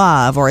greater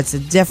love, or it's a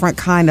different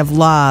kind of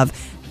love.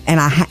 And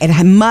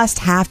it must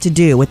have to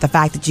do with the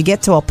fact that you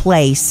get to a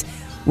place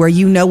where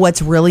you know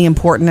what's really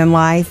important in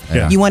life.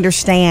 Yeah. You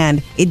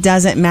understand it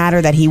doesn't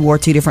matter that he wore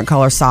 2 different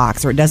color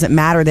socks, or it doesn't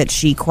matter that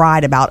she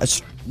cried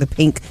about the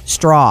pink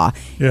straw.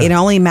 Yeah. It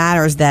only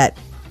matters that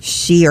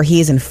she or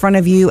he is in front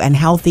of you and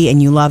healthy,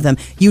 and you love them.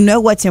 You know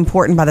what's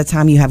important by the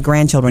time you have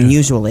grandchildren,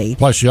 usually.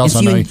 Plus, you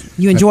also know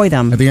you enjoy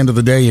them. At the end of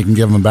the day, you can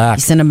give them back.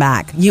 You send them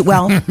back.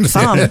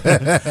 Some.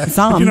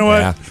 You know what?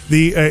 Yeah.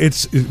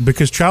 It's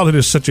because childhood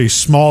is such a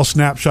small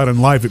snapshot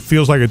in life. It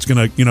feels like it's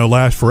going to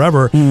last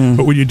forever.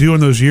 But what you do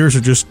in those years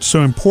are just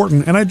so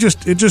important. And it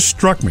just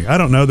struck me. I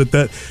don't know that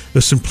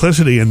the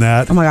simplicity in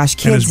that. Oh my gosh,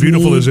 kids and as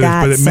beautiful need as it is,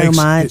 that but it so makes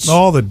much.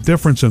 All the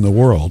difference in the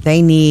world.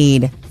 They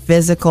need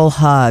physical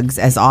hugs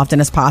as often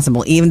as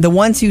possible. Even the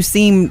ones who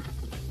seem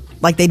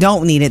like they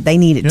don't need it, they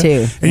need it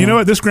too. And you know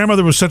what? This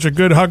grandmother was such a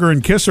good hugger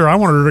and kisser. I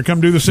wanted her to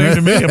come do the same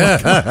to me. I'm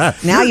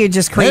like, now you're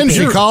just creepy. And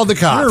she called the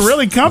cops. You're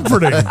really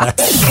comforting.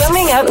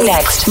 Coming up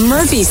next,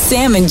 Murphy,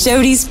 Sam, and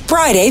Jody's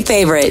Friday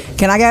favorite.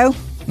 Can I go?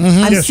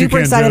 Mm-hmm. I'm Yes, super you can,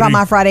 excited Jody. about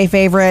my Friday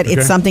favorite. Okay.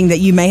 It's something that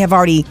you may have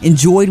already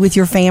enjoyed with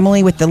your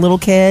family, with the little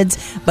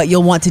kids, but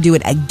you'll want to do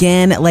it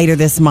again later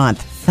this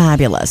month.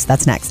 Fabulous.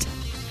 That's next.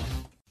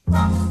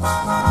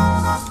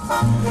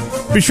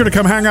 Be sure to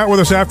come hang out with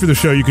us after the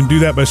show. You can do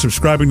that by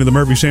subscribing to the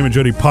Murphy, Sam, and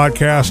Jody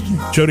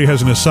podcast. Jody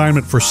has an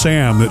assignment for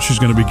Sam that she's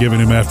going to be giving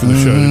him after the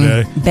show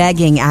today.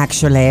 Begging,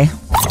 actually.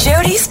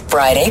 Jody's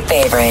Friday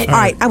favorite. All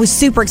right, I was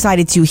super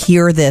excited to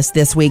hear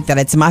this week, that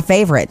it's my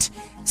favorite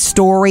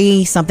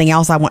story. Something I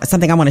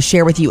want to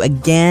share with you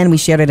again. We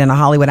shared it in a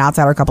Hollywood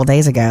Outsider a couple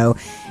days ago,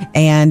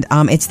 and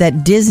it's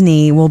that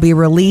Disney will be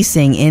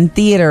releasing in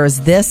theaters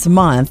this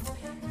month.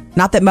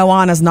 Not that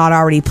Moana's not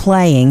already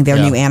playing their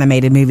new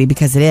animated movie,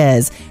 because it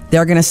is.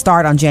 They're going to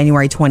start on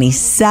January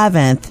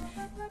 27th,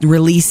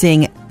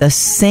 releasing the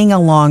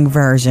sing-along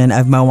version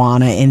of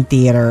Moana in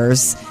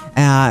theaters.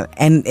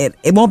 And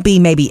it won't be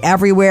maybe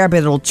everywhere, but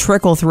it'll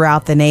trickle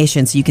throughout the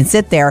nation. So you can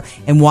sit there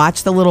and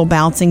watch the little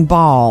bouncing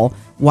ball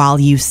while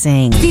you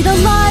sing. See the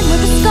line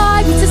with the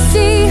sky meets the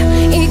sea.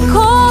 It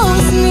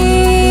calls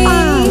me.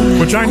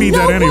 Which I need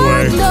that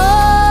anyway.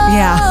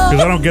 Yeah.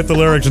 Because I don't get the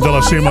lyrics until I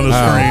see them on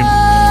the screen.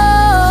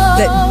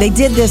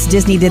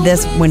 Disney did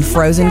this when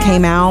Frozen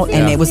came out,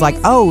 and it was like,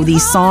 oh,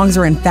 these songs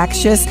are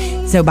infectious.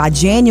 So by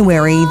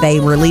January, they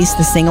released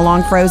the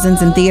sing-along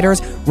Frozens in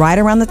theaters right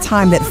around the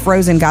time that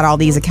Frozen got all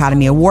these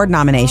Academy Award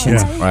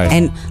nominations. Yeah, right.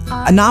 And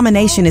a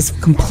nomination is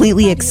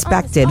completely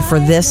expected for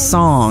this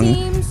song,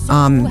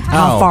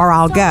 How Far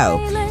I'll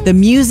Go. The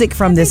music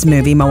from this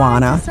movie,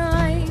 Moana,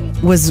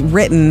 was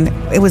written,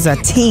 it was a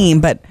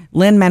team, but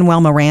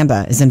Lin-Manuel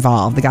Miranda is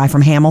involved, the guy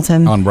from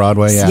Hamilton. On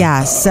Broadway, yeah.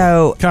 Yeah,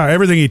 so... God,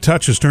 everything he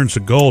touches turns to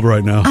gold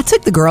right now. I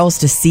took the girls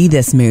to see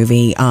this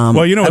movie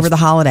over the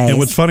holidays. And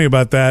what's funny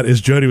about that is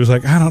Jody was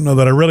like, I don't know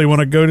that I really want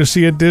to go to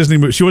see a Disney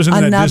movie. She wasn't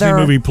in that Disney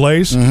movie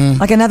place.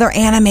 Mm-hmm. Like another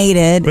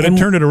animated. But it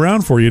turned it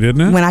around for you,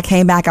 didn't it? When I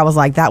came back, I was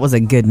like, that was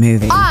a good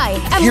movie.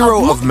 I am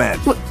Hero of Men.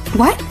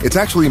 What? It's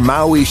actually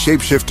Maui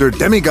shapeshifter,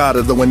 demigod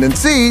of the wind and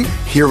sea,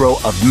 Hero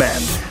of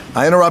Men.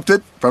 I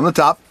interrupted from the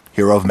top.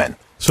 Hero of Men.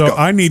 So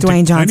I need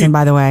Dwayne Johnson,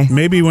 by the way.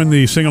 Maybe when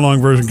the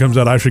sing-along version comes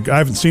out, I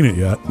haven't seen it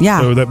yet.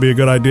 Yeah. So would that be a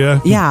good idea?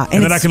 Yeah.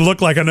 And then I can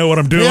look like I know what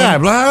I'm doing. Yeah,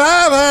 blah,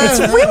 blah, blah. It's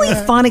a really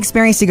fun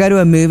experience to go to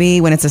a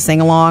movie when it's a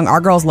sing-along. Our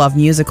girls love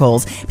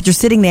musicals. But you're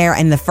sitting there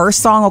and the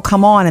first song will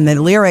come on and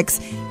the lyrics,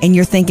 and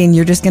you're thinking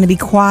you're just going to be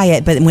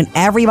quiet. But when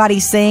everybody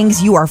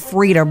sings, you are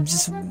free to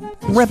just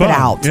rip it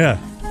out. Yeah.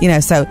 You know,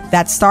 so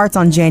that starts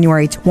on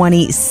January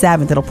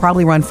 27th. It'll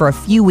probably run for a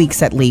few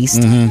weeks at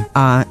least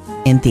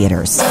in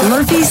theaters.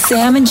 Murphy,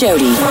 Sam, and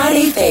Jody,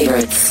 Friday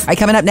favorites. All right,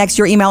 coming up next,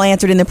 your email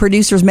answered in the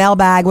producer's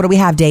mailbag. What do we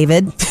have,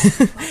 David?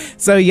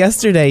 So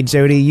yesterday,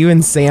 Jody, you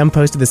and Sam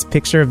posted this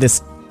picture of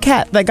this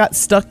cat that got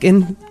stuck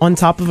on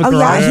top of a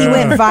garage. Yeah, he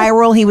went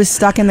viral. He was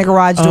stuck in the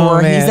garage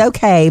door. Man. He's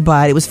okay,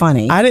 but it was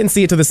funny. I didn't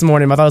see it till this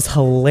morning, but I thought it was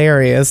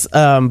hilarious.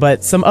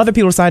 But some other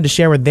people decided to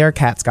share where their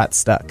cats got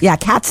stuck. Yeah,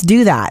 cats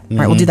do that. All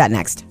right, we'll do that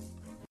next.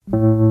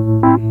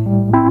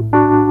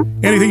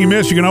 Anything you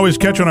miss, you can always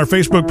catch on our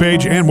Facebook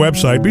page and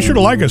website. Be sure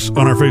to like us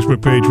on our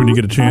Facebook page when you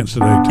get a chance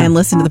today, too. And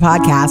listen to the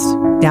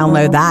podcast.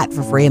 Download that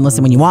for free and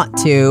listen when you want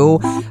to.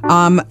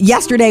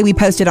 Yesterday, we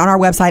posted on our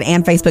website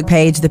and Facebook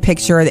page the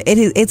picture.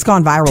 It's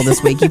gone viral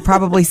this week. You've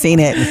probably seen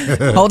it.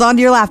 Hold on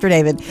to your laughter,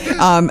 David.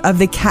 Of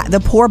the cat, the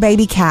poor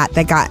baby cat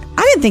that got...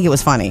 I didn't think it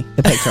was funny,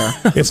 the picture.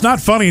 It's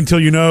not funny until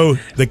you know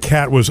the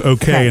cat was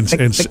okay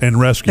and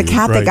rescued. The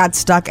cat that got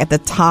stuck at the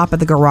top of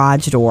the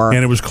garage door.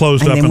 And it was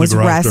closed up in the garage door.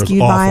 And was rescued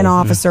by an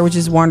officer, which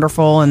is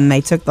wonderful. And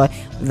they took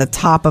the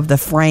top of the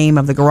frame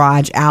of the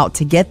garage out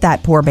to get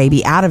that poor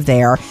baby out of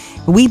there.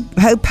 We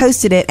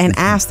posted it and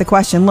asked the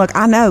question, look,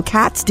 I know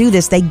cats do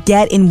this. They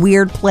get in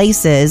weird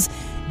places.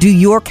 Do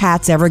your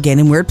cats ever get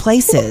in weird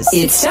places?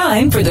 It's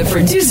time for the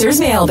producer's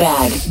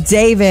mailbag.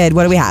 David,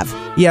 what do we have?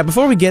 Yeah,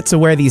 before we get to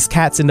where these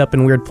cats end up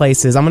in weird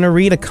places, I'm going to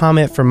read a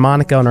comment from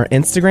Monica on our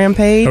Instagram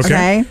page.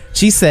 Okay.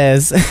 She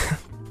says,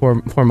 poor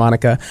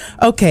Monica,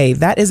 okay,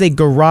 that is a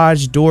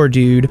garage door,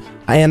 dude.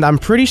 And I'm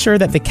pretty sure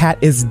that the cat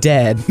is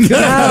dead. No,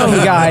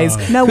 guys.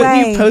 No Couldn't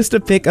way. you post a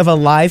pic of a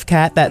live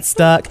cat that's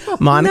stuck?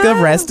 Monica,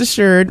 rest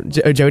assured,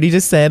 Jody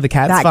just said the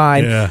cat's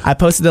fine. Yeah. I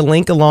posted a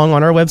link along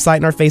on our website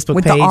and our Facebook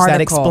With the page that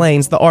article.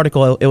 explains the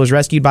article. It was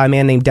rescued by a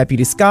man named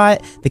Deputy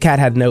Scott. The cat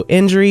had no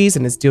injuries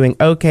and is doing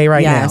okay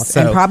right now. Yes,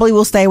 So and probably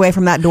will stay away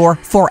from that door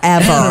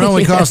forever. It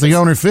only cost the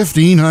owner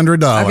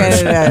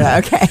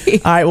 $1,500.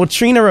 Okay. All right, well,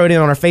 Trina wrote in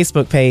on our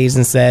Facebook page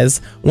and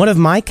says, one of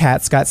my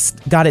cats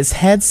got its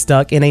head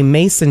stuck in a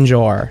mason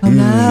jar. Oh,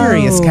 no.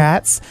 Curious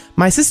cats.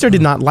 My sister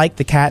did not like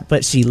the cat,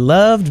 but she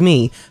loved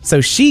me. So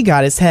she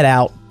got its head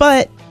out,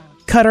 but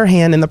cut her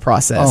hand in the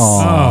process.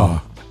 Oh.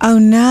 Oh,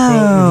 no.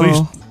 Well, at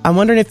least I'm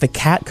wondering if the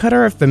cat cut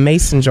her or if the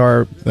mason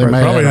jar.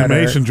 probably the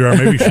mason jar.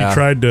 Maybe she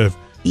tried to...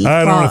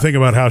 I don't want to think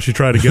about how she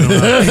tried to get him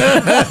out.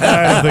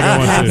 I don't think I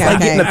want to. Like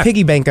getting a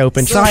piggy bank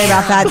open. Sorry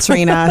about that,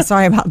 Trina.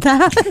 Sorry about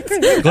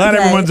that. Glad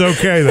everyone's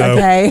okay, though.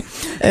 Okay.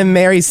 And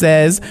Mary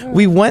says,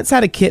 we once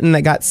had a kitten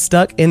that got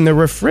stuck in the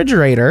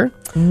refrigerator.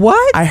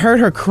 What? I heard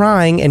her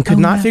crying and could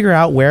not figure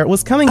out where it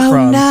was coming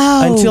from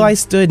until I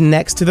stood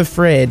next to the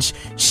fridge.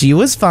 She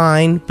was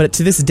fine, but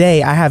to this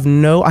day, I have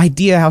no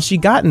idea how she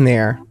got in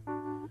there.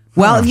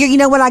 Well, you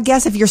know what? I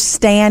guess if you're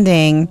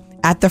standing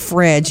at the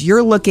fridge.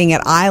 You're looking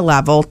at eye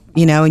level,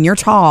 and you're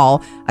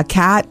tall.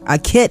 A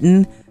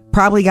kitten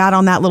probably got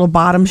on that little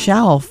bottom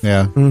shelf.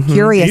 Yeah.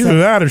 Curious. Either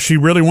that or she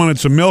really wanted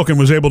some milk and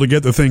was able to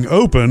get the thing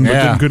open, but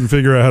then couldn't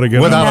figure out how to get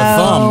it without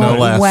a thumb, no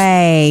less. No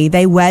way.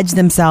 They wedge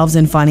themselves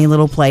in funny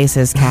little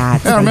places,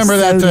 cats. I remember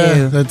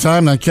that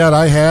time that cat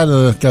I had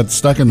got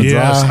stuck in the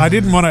Yes, dry. I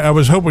didn't want to. I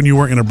was hoping you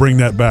weren't going to bring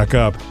that back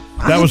up.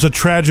 That was a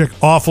tragic,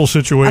 awful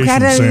situation,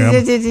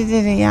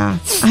 Sam. Yeah,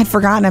 I'd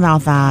forgotten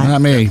about that. Not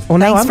me. Well,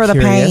 now Thanks I'm for the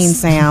curious. pain,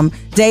 Sam.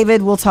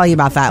 David, we'll tell you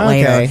about that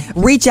Okay. later.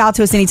 Reach out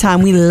to us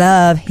anytime. We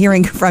love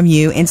hearing from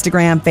you.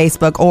 Instagram,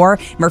 Facebook, or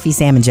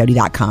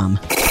MurphySamandJody.com.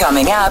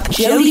 Coming up,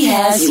 Jody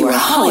has your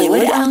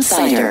Hollywood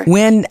Outsider.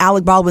 When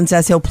Alec Baldwin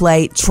says he'll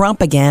play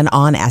Trump again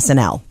on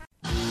SNL.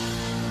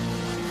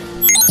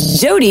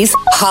 Jody's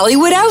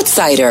Hollywood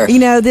Outsider.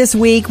 This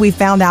week we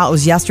found out, it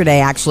was yesterday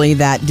actually,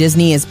 that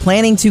Disney is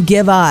planning to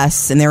give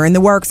us, and they're in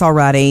the works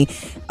already,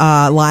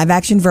 a live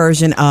action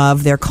version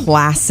of their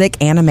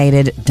classic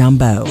animated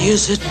Dumbo.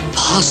 Is it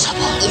possible?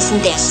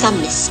 Isn't there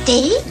some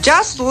mistake?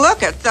 Just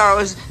look at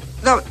those.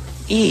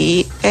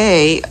 The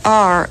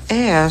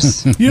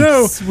EARS.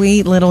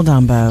 Sweet little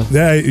Dumbo.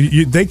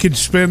 They could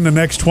spend the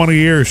next 20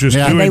 years just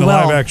They doing the will.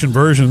 live action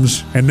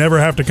versions and never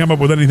have to come up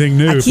with anything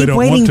new I if they keep don't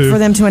waiting want to. for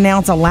them to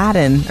announce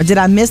Aladdin. Or did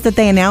I miss that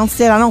they announced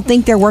it? I don't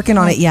think they're working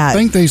on it yet. I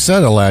think they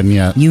said Aladdin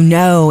yet.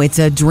 It's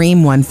a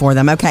dream one for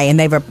them. Okay, and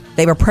they've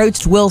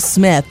approached Will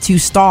Smith to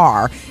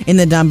star in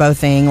the Dumbo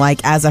thing,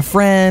 like as a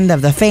friend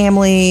of the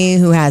family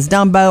who has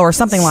Dumbo or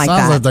something like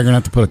Sounds that. like they're going to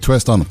have to put a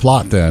twist on the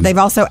plot then. They've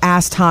also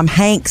asked Tom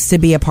Hanks to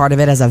be a part of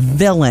it as a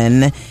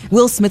villain.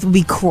 Will Smith would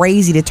be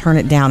crazy to turn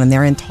it down, and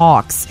they're in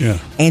talks. Yeah.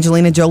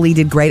 Angelina Jolie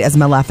did great as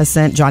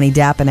Maleficent, Johnny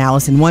Depp and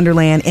Alice in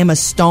Wonderland. Emma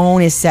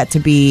Stone is set to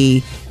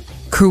be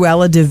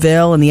Cruella de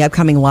Vil in the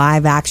upcoming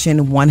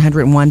live-action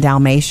 101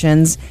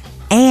 Dalmatians.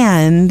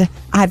 And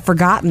I had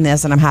forgotten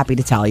this, and I'm happy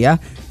to tell you,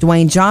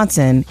 Dwayne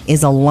Johnson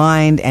is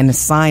aligned and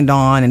signed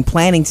on and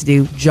planning to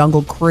do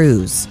Jungle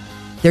Cruise.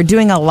 They're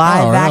doing a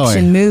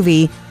live-action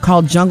movie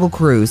called Jungle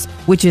Cruise,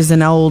 which is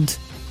an old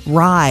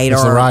ride.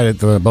 It's a ride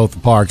at both the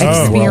parks.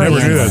 Oh, well, never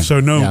knew that. So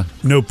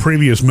no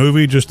previous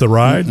movie, just the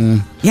ride?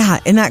 Yeah,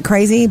 isn't that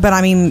crazy? But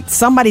I mean,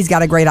 somebody's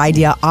got a great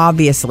idea,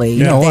 obviously.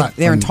 You know what?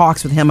 They're in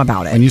talks with him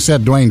about it. When you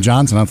said Dwayne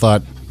Johnson, I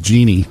thought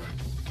genie.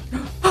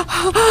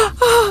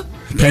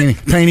 Paint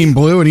him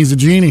blue and he's a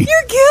genie.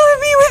 You're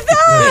killing me with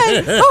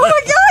that. Oh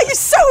my God, you're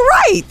so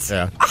right.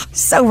 Yeah.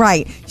 So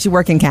right. Should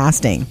work in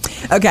casting.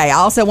 Okay, I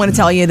also want to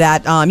tell you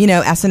that,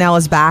 SNL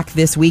is back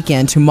this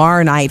weekend,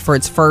 tomorrow night, for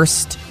its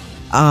first,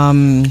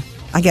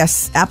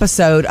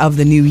 episode of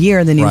the new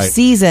year, the new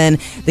season.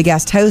 The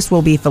guest host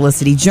will be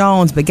Felicity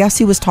Jones, but guess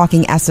who was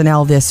talking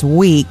SNL this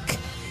week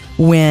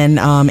when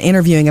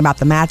interviewing about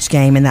the Match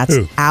Game, and that's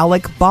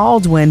Alec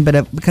Baldwin.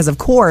 But because, of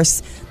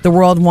course, the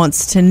world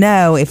wants to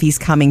know if he's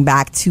coming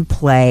back to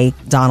play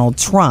Donald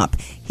Trump.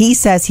 He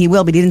says he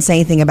will, but he didn't say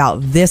anything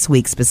about this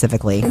week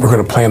specifically. We're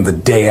going to play him the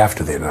day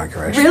after the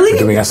inauguration. Really? We're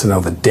doing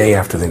SNL the day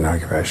after the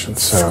inauguration.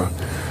 So,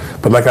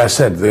 but like I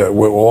said,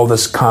 all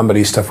this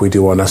comedy stuff we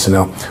do on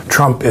SNL,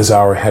 Trump is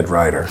our head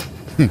writer.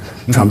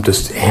 Trump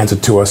just hands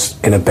it to us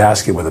in a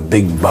basket with a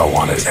big bow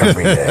on it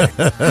every day.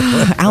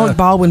 Alec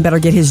Baldwin better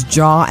get his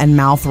jaw and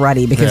mouth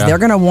ready, because they're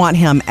going to want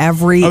him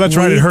every Oh, that's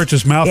right. It week. hurts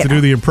his mouth to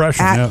do the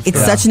impression. It's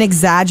such an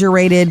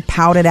exaggerated,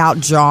 pouted out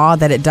jaw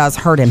that it does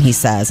hurt him, he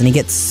says, and he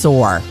gets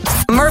sore.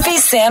 Murphy,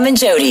 Sam, and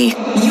Jody,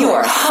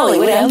 your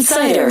Hollywood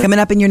Outsider. Coming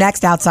up in your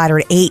next Outsider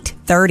at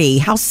 8:30,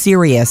 how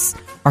serious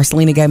are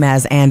Selena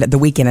Gomez and The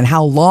Weeknd, and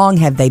how long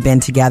have they been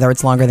together?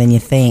 It's longer than you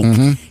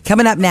think.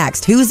 Coming up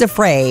next, who's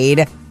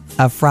afraid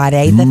of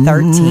Friday the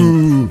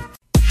 13th?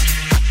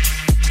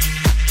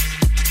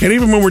 And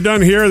even when we're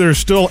done here, there's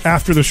still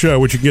After the Show,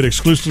 which you can get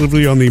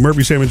exclusively on the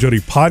Murphy, Sam, and Jody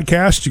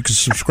podcast. You can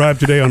subscribe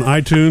today on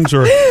iTunes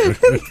or...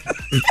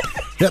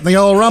 Getting the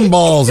old rum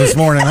balls this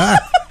morning, huh?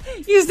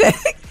 You said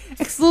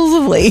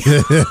exclusively.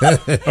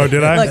 Oh,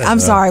 did I? Look, I'm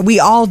sorry.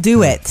 We all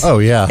do it. Oh,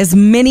 yeah. As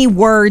many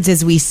words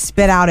as we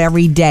spit out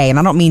every day. And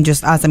I don't mean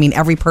just us. I mean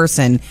every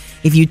person.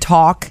 If you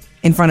talk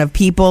in front of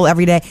people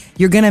every day,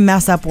 you're going to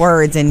mess up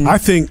words. And I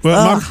think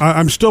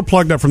I'm still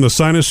plugged up from the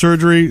sinus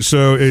surgery,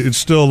 so it's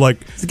still like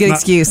it's a good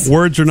excuse.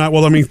 Words are not,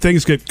 well, I mean,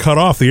 things get cut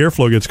off. The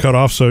airflow gets cut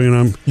off, so,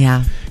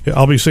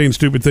 I'll be saying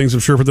stupid things, I'm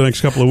sure, for the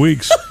next couple of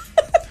weeks.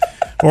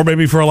 Or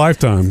maybe for a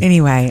lifetime.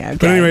 Anyway, okay.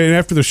 But anyway, and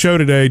after the show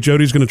today,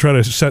 Jody's going to try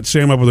to set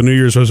Sam up with a New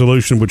Year's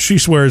resolution, which she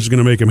swears is going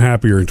to make him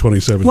happier in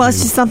 2017. Well,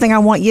 it's just something I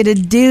want you to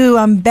do.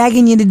 I'm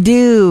begging you to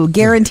do.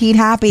 Guaranteed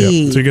happy.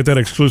 Yep. So you get that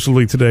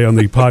exclusively today on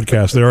the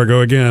podcast. There I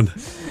go again.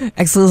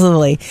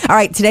 Exclusively. All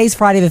right, today's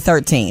Friday the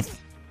 13th.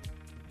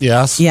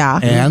 Yes. Yeah.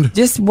 And?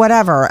 Just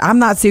whatever. I'm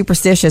not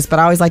superstitious, but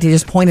I always like to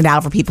just point it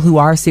out for people who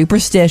are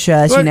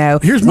superstitious,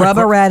 here's my rub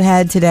a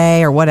redhead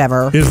today or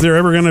whatever. Is there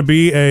ever going to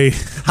be a...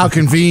 How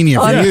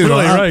convenient for you.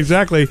 Really, right,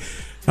 exactly.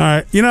 All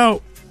right.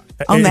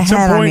 On the at some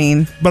head, point, I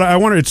mean. But I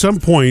wonder at some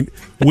point,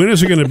 when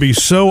is it going to be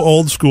so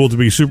old school to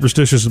be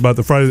superstitious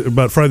about Friday the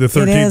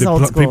 13th It is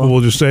old that school. people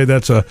will just say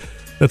that's a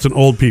That's an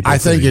old people I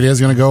think it is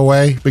going to go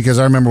away because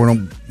I remember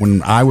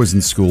when I was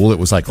in school, it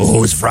was like,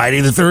 oh, it's Friday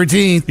the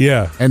 13th.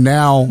 Yeah. And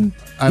now...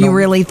 You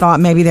really thought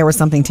maybe there was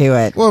something to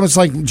it. Well, it's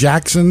like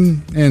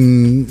Jackson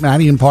and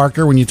Maddie and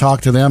Parker, when you talk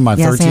to them, my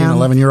 13,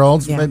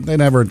 11-year-olds, they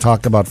never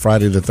talk about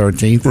Friday the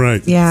 13th.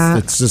 Right. Yeah.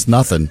 It's just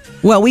nothing.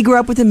 Well, we grew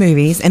up with the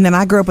movies, and then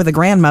I grew up with a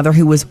grandmother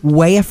who was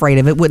way afraid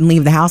of it, wouldn't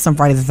leave the house on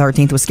Friday the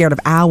 13th, was scared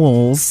of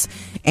owls,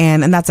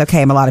 and that's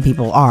okay. A lot of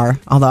people are,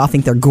 although I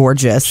think they're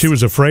gorgeous. She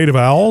was afraid of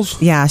owls?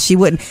 Yeah, she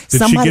wouldn't.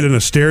 Did she get in a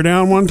stare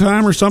down one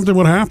time or something?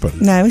 What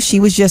happened? No, she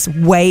was just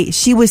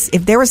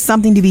if there was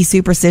something to be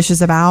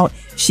superstitious about,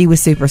 she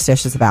was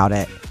superstitious about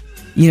it.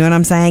 You know what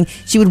I'm saying?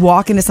 She would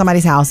walk into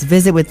somebody's house,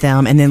 visit with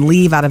them, and then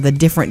leave out of the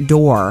different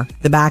door,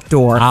 the back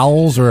door.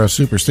 Owls are a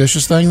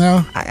superstitious thing,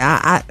 though?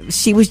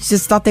 She was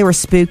just thought they were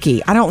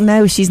spooky. I don't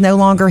know. She's no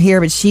longer here,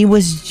 but she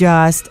was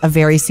just a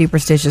very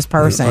superstitious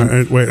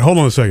person. Wait, hold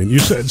on a second. You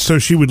said so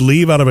she would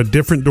leave out of a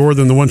different door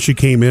than the one she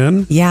came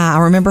in? Yeah, I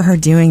remember her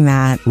doing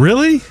that.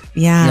 Really?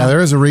 Yeah. Yeah,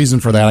 there is a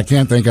reason for that. I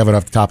can't think of it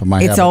off the top of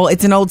my head.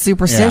 It's an old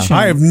superstition.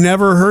 I have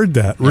never heard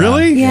that.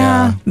 Really?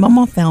 Yeah.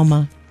 Mama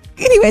Thelma.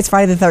 Anyway, it's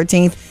Friday the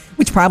 13th,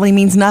 which probably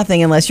means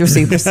nothing unless you're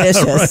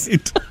superstitious.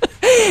 Right.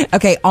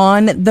 Okay,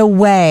 on the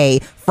way,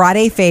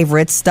 Friday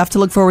favorites, stuff to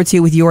look forward to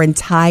with your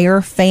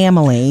entire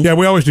family. Yeah,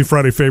 we always do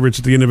Friday favorites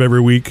at the end of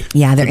every week.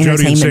 Yeah, they're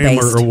Jody and Sam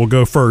entertainment-based. will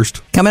go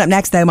first. Coming up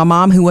next, though, my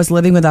mom, who was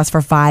living with us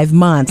for 5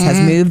 months, has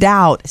moved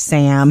out,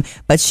 Sam,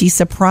 but she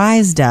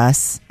surprised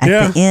us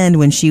at the end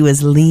when she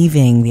was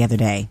leaving the other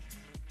day.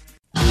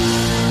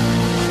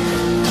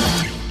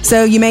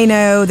 So you may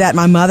know that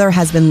my mother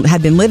had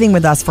been living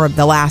with us for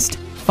the last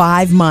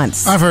 5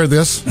 months. I've heard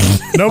this.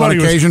 On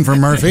occasion from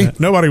Murphy.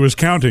 Nobody was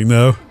counting,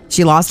 though.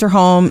 She lost her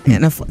home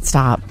in a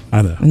stop.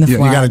 I know. In the You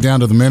flood. got it down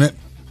to the minute.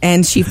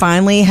 And she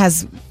finally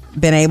has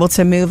been able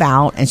to move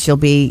out, and she'll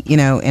be, in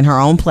her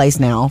own place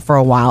now for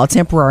a while, a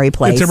temporary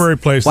place.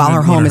 While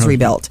her home is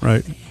rebuilt.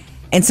 Right.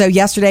 And so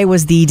yesterday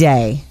was the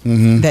day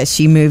that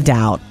she moved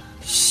out.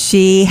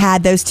 She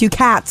had those 2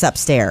 cats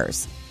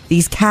upstairs.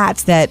 These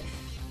cats that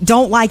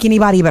don't like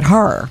anybody but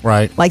her.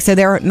 Right. So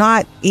they're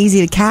not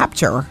easy to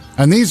capture.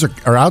 And these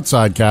are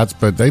outside cats,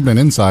 but they've been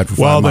inside for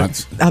 5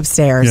 months.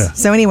 Upstairs. Yeah.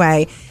 So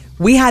anyway,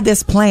 we had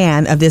this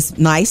plan of this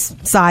nice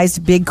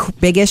sized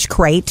biggish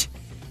crate,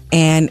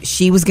 and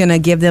she was going to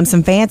give them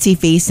some Fancy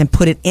Feast and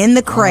put it in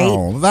the crate.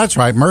 Oh, that's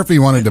right. Murphy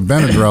wanted to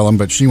Benadryl them,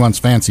 but she wants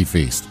Fancy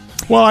Feast.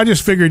 Well, I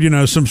just figured,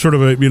 some sort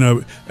of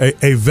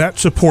a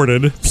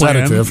vet-supported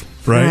plan. Sedative.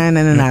 Right?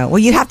 No. Well,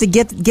 you have to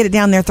get it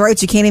down their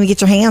throats. You can't even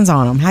get your hands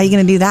on them. How are you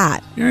going to do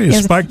that? Yeah, you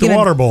spike the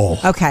water bowl.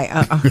 Okay.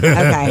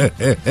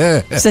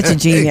 Okay. Such a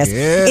genius.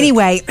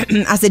 Anyway,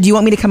 I said, do you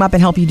want me to come up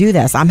and help you do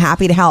this? I'm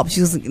happy to help. She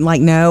was like,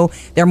 no,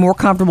 they're more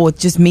comfortable with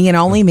just me and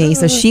only me.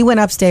 So she went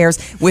upstairs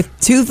with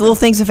 2 little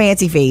things of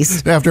Fancy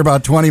Feast. After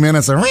about 20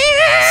 minutes,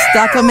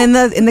 stuck them in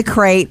the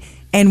crate,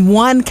 and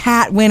one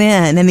cat went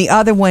in, and the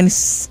other one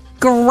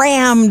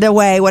scrammed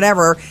away,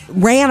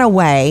 ran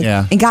away,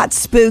 and got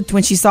spooked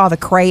when she saw the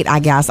crate, I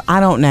guess.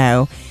 I don't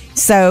know.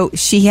 So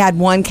she had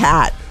one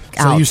cat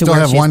out. So you still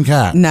have one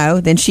cat?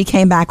 No. Then she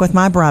came back with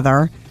my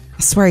brother.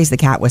 I swear he's the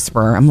cat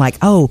whisperer. I'm like,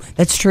 oh,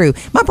 that's true.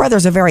 My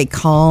brother's a very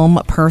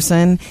calm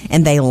person,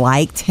 and they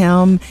liked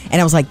him. And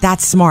I was like,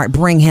 that's smart.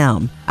 Bring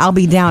him. I'll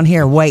be down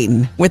here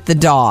waiting with the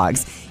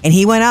dogs. And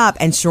he went up,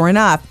 and sure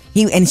enough,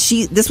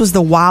 this was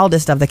the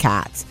wildest of the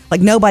cats.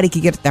 Like, nobody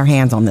could get their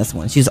hands on this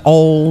one. She's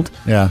old.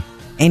 Yeah.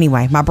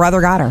 Anyway, my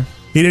brother got her.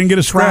 He didn't get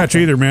a scratch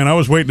either, man. I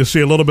was waiting to see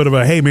a little bit of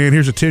a, hey, man,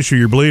 here's a tissue,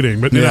 you're bleeding.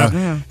 But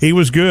he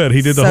was good.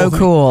 He did the whole thing. So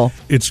cool.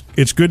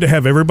 It's good to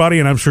have everybody,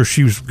 and I'm sure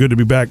she was glad to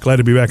be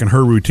back in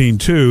her routine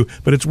too.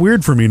 But it's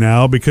weird for me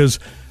now because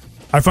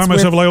I find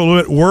myself like a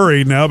little bit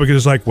worried now because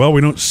it's like, well,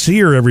 we don't see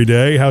her every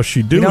day. How's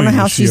she doing? We don't know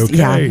how she's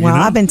okay? Yeah, well,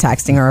 I've been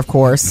texting her, of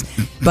course.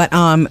 But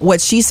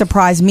what she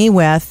surprised me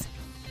with,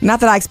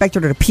 not that I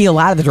expected her to peel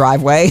out of the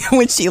driveway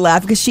when she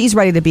left, because she's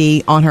ready to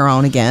be on her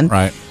own again.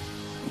 Right.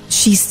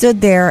 She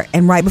stood there,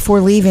 and right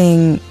before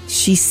leaving,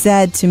 she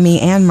said to me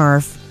and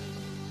Murph,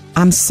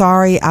 I'm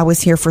sorry I was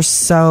here for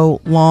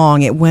so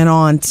long. It went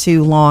on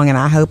too long, and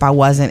I hope I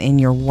wasn't in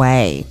your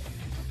way.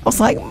 I was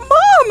like,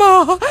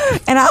 Mama!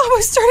 And I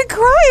almost started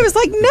crying. I was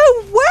like,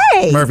 no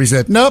way! Murphy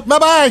said, nope,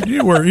 bye-bye.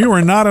 You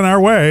were not in our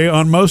way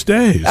on most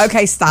days.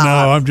 Okay, stop.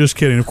 No, I'm just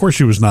kidding. Of course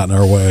she was not in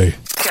our way.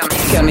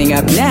 Coming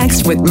up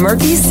next with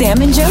Murphy,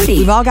 Sam, and Jody.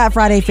 We've all got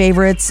Friday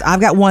favorites.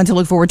 I've got one to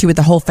look forward to with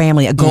the whole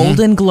family. A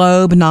Golden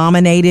Globe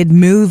nominated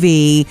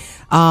movie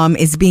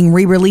is being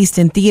re-released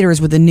in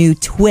theaters with a new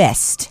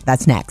twist.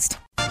 That's next.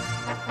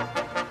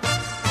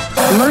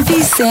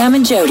 Murphy, Sam,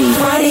 and Jody.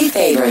 Friday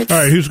favorites. All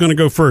right, who's going to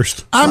go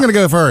first? I'm going to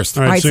go first.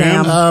 All right,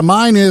 Sam.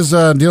 Mine is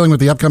dealing with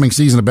the upcoming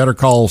season of Better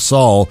Call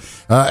Saul.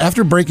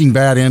 After Breaking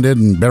Bad ended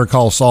and Better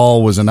Call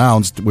Saul was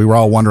announced, we were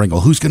all wondering,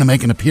 well, who's going to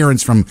make an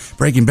appearance from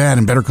Breaking Bad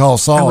and Better Call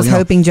Saul? I was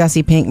hoping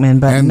Jesse Pinkman,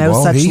 but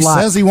such he luck.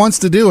 He says he wants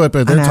to do it,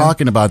 but they're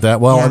talking about that.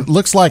 Well, It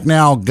looks like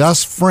now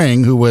Gus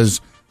Fring, who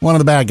was one of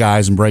the bad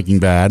guys in Breaking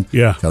Bad,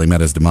 till he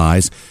met his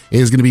demise,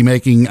 is going to be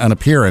making an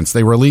appearance.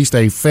 They released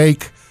a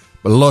fake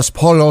Los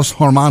Pollos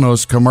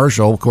Hermanos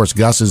commercial. Of course,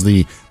 Gus is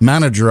the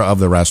manager of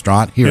the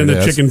restaurant. Here and it the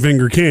is. Chicken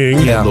Finger King.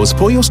 Yeah. Los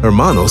Pollos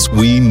Hermanos,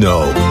 we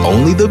know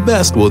only the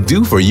best will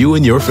do for you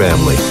and your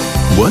family.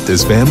 What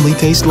does family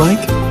taste like?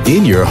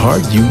 In your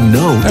heart, you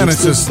know. And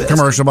it's the this best.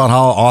 commercial about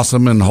how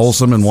awesome and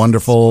wholesome and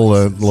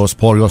wonderful Los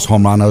Pollos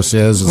Hermanos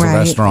is as a Right,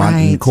 restaurant.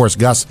 And right. of course,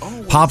 Gus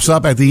pops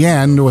up at the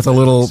end with a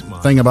little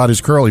thing about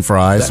his curly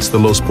fries. That's the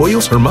Los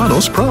Pollos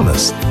Hermanos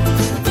promise.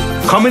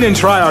 Come in and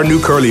try our new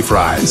curly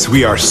fries.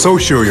 We are so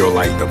sure you'll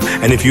like them.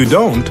 And if you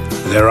don't,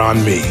 they're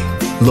on me.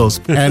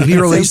 And he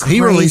released the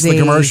crazy.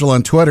 commercial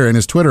on Twitter. In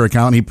his Twitter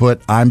account, he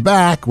put, "I'm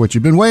back. What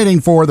you've been waiting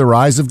for. The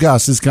rise of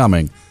Gus is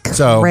coming."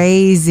 So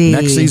Crazy.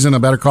 next season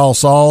of Better Call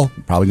Saul,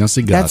 probably going to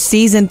see Gus. That's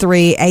season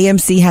 3.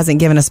 AMC hasn't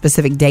given a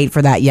specific date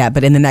for that yet,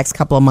 but in the next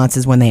couple of months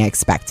is when they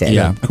expect it.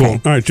 Yeah, Cool.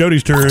 Okay. All right,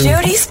 Jody's turn.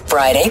 Jody's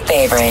Friday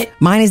favorite.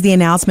 Mine is the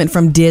announcement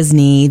from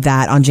Disney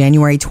that on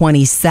January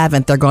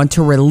 27th, they're going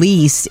to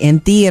release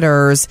in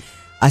theaters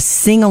a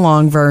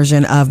sing-along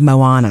version of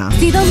Moana.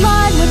 See the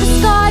line where the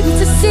sky meets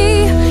the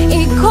sea.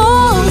 It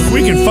calls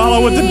We can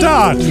follow with the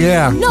dots.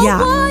 Yeah.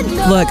 Yeah.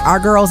 Look, our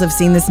girls have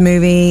seen this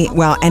movie.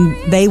 Well, and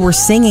they were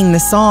singing the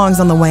songs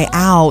on the way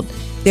out.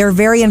 They're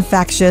very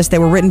infectious. They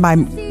were written by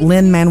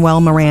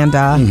Lin-Manuel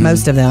Miranda,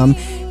 most of them.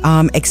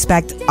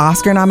 Expect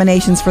Oscar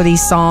nominations for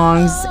these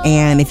songs.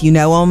 And if you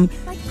know them,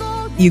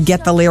 you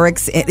get the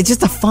lyrics. It's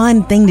just a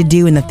fun thing to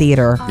do in the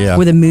theater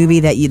with a movie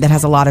that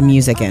has a lot of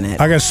music in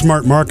it. I guess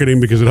smart marketing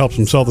because it helps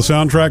them sell the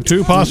soundtrack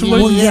too,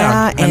 possibly. Well,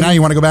 yeah, And and- now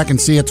you want to go back and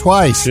see it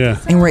twice. Yeah.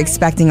 And we're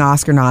expecting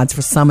Oscar nods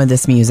for some of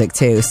this music,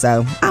 too.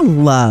 So I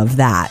love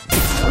that.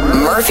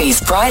 Murphy's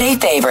Friday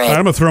favorite. I'm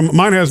gonna throw.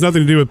 Mine has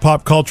nothing to do with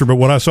pop culture, but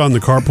what I saw in the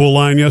carpool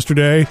line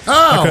yesterday.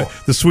 Oh. Okay,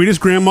 the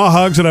sweetest grandma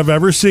hugs that I've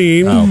ever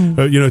seen.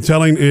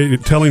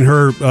 Telling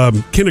her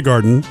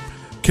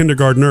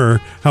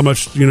kindergartner how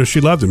much she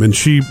loved him, and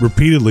she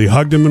repeatedly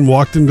hugged him and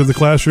walked into the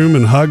classroom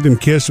and hugged and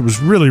kissed. It was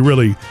really,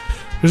 really, it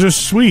was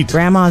just sweet.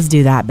 Grandmas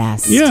do that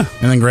best. Yeah.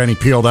 And then Granny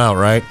peeled out,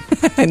 right?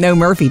 No,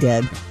 Murphy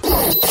did.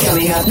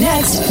 Coming up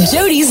next,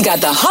 Jody's got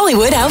the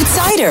Hollywood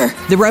Outsider.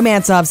 The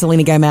romance of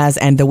Selena Gomez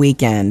and The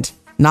Weeknd.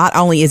 Not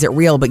only is it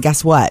real, but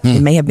guess what?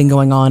 It may have been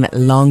going on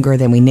longer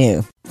than we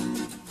knew.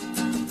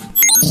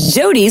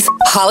 Jody's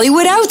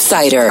Hollywood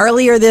Outsider.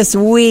 Earlier this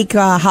week,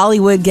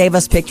 Hollywood gave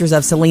us pictures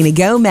of Selena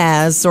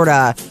Gomez sort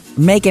of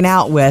making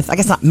out with, I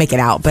guess not making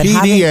out, but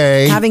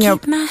PDA. having a,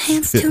 My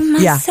hands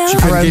to yeah, She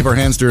couldn't keep her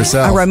hands to a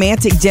herself.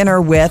 romantic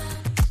dinner with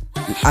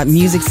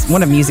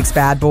one of music's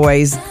bad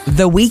boys,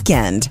 The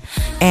Weeknd.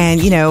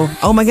 And,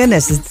 oh my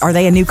goodness, are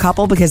they a new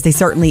couple? Because they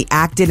certainly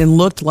acted and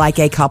looked like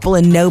a couple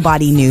and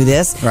nobody knew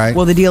this. Right.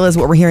 Well, the deal is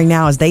what we're hearing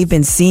now is they've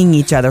been seeing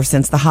each other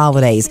since the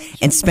holidays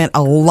and spent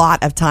a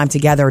lot of time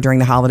together during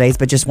the holidays,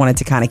 but just wanted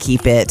to kind of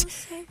keep it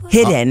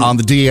hidden. On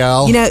the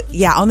DL.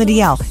 On the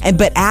DL.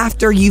 But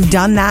after you've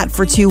done that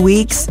for 2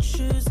 weeks,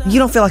 you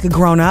don't feel like a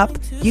grown up.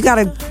 You got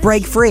to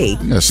break free.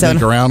 You gotta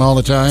sneak around all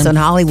the time. So in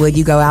Hollywood,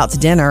 you go out to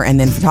dinner and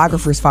then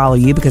photographers follow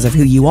you because of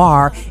who you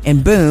are.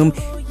 And boom,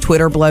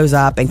 Twitter blows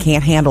up and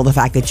can't handle the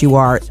fact that you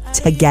are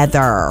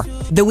together.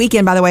 The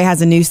Weeknd, by the way,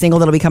 has a new single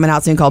that'll be coming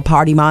out soon called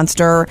Party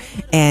Monster.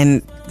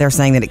 And they're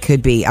saying that it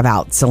could be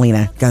about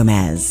Selena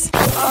Gomez.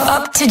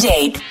 Up to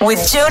date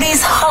with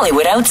Jody's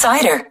Hollywood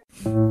Outsider.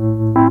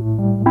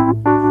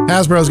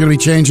 Hasbro's going to be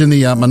changing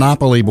the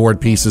Monopoly board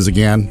pieces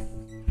again.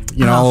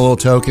 All the little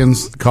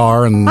tokens, the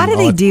car, and Why did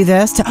all they that. do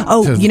this?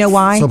 You know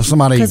why? So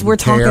somebody because we're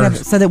talking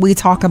cares. so that we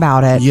talk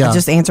about it. Yeah. I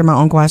just answer my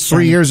own question.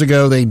 3 years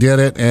ago, they did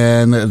it,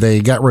 and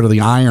they got rid of the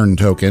iron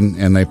token,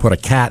 and they put a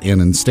cat in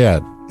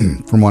instead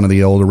from one of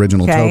the old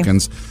original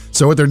tokens.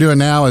 So what they're doing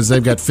now is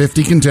they've got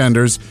 50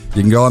 contenders.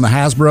 You can go on the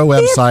Hasbro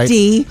website.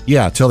 50?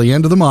 Yeah, till the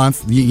end of the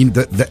month.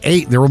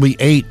 There will be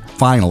 8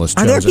 finalists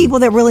Are there chosen. people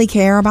that really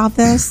care about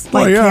this?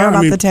 Care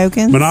about the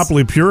tokens?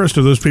 Monopoly purists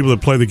are those people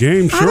that play the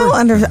game. Sure.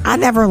 I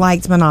never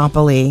liked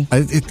Monopoly.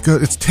 It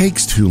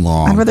takes too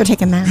long. I'd rather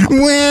take a nap.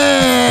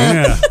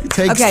 It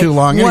takes Okay, too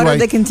long. what Anyway, are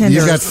the contenders?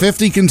 You've got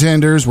 50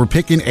 contenders. We're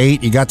picking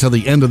 8. You got till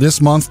the end of this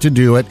month to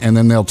do it, and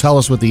then they'll tell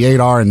us what the 8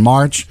 are in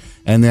March.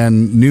 And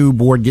then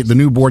the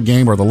new board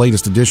game or the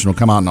latest edition will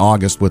come out in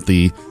August with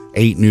the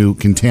 8 new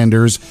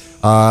contenders.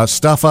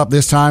 Stuff up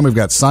this time. We've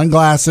got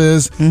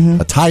sunglasses,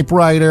 a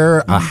typewriter,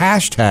 a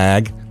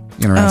hashtag.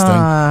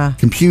 Interesting.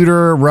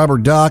 Computer, rubber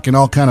duck, and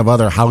all kind of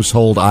other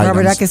household items.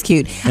 Rubber duck is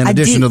cute. In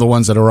addition to the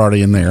ones that are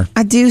already in there.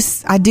 I do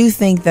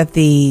think that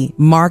the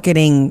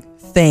marketing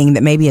thing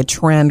that may be a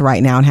trend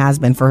right now and has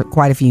been for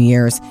quite a few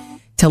years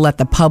to let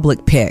the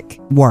public pick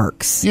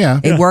works.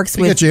 Yeah. It works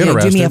It with, gets you give me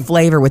a interested.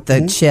 flavor with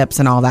the chips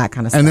and all that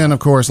kind of stuff. And then, of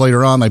course,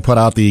 later on, they put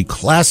out the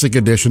classic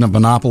edition of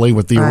Monopoly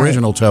with the Right.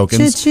 original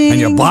tokens. Cha-ching.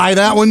 And you buy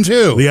that one,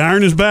 too. The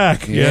iron is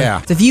back. Yeah.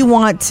 So if you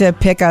want to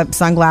pick up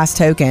Sunglass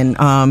Token,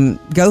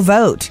 go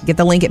vote. Get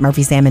the link at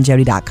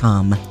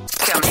murphysamandjody.com.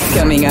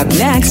 Coming up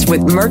next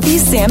with Murphy,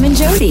 Sam, and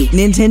Jody.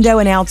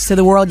 Nintendo announced to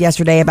the world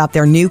yesterday about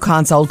their new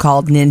console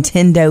called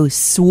Nintendo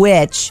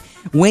Switch,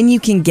 when you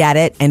can get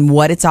it, and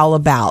what it's all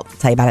about. I'll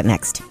tell you about it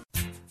next.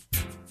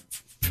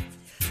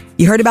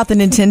 You heard about the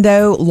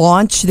Nintendo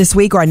launch this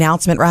week, or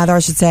announcement rather, I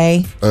should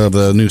say?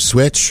 The new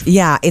Switch?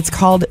 Yeah, it's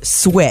called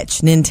Switch.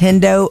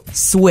 Nintendo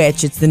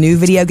Switch. It's the new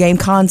video game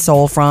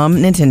console from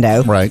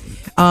Nintendo. Right.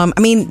 I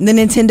mean, the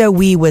Nintendo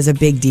Wii was a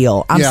big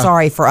deal. I'm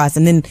sorry for us.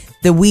 And then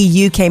the Wii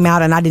U came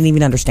out, and I didn't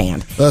even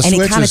understand. And Switch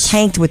it kind of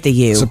tanked with the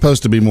U. It's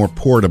supposed to be more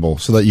portable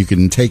so that you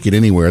can take it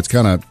anywhere. It's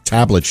kind of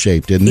tablet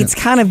shaped, isn't it? It's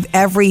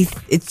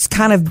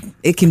kind of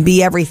it can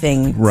be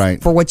everything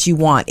for what you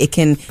want. It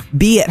can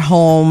be at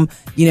home,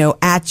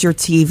 at your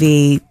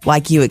TV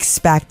like you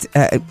expect,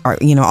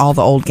 all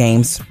the old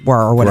games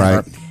were or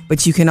whatever. Right.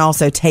 But you can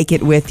also take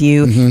it with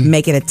you,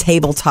 make it a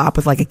tabletop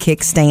with like a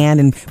kickstand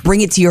and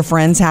bring it to your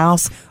friend's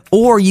house.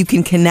 Or you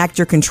can connect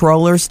your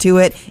controllers to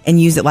it and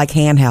use it like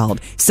handheld.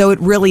 So it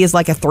really is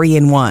like a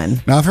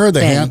 3-in-1. Now I've heard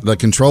the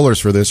controllers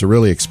for this are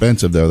really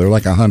expensive though. They're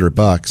like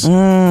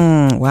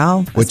 $100.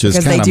 Well, which is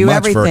kind of much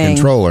everything for a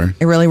controller.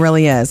 It really,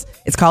 really is.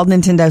 It's called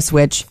Nintendo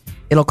Switch.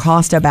 It'll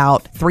cost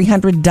about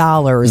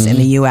 $300 in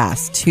the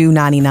U.S.,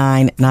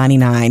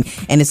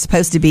 $299.99, and it's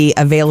supposed to be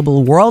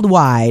available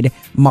worldwide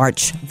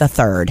March the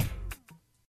 3rd.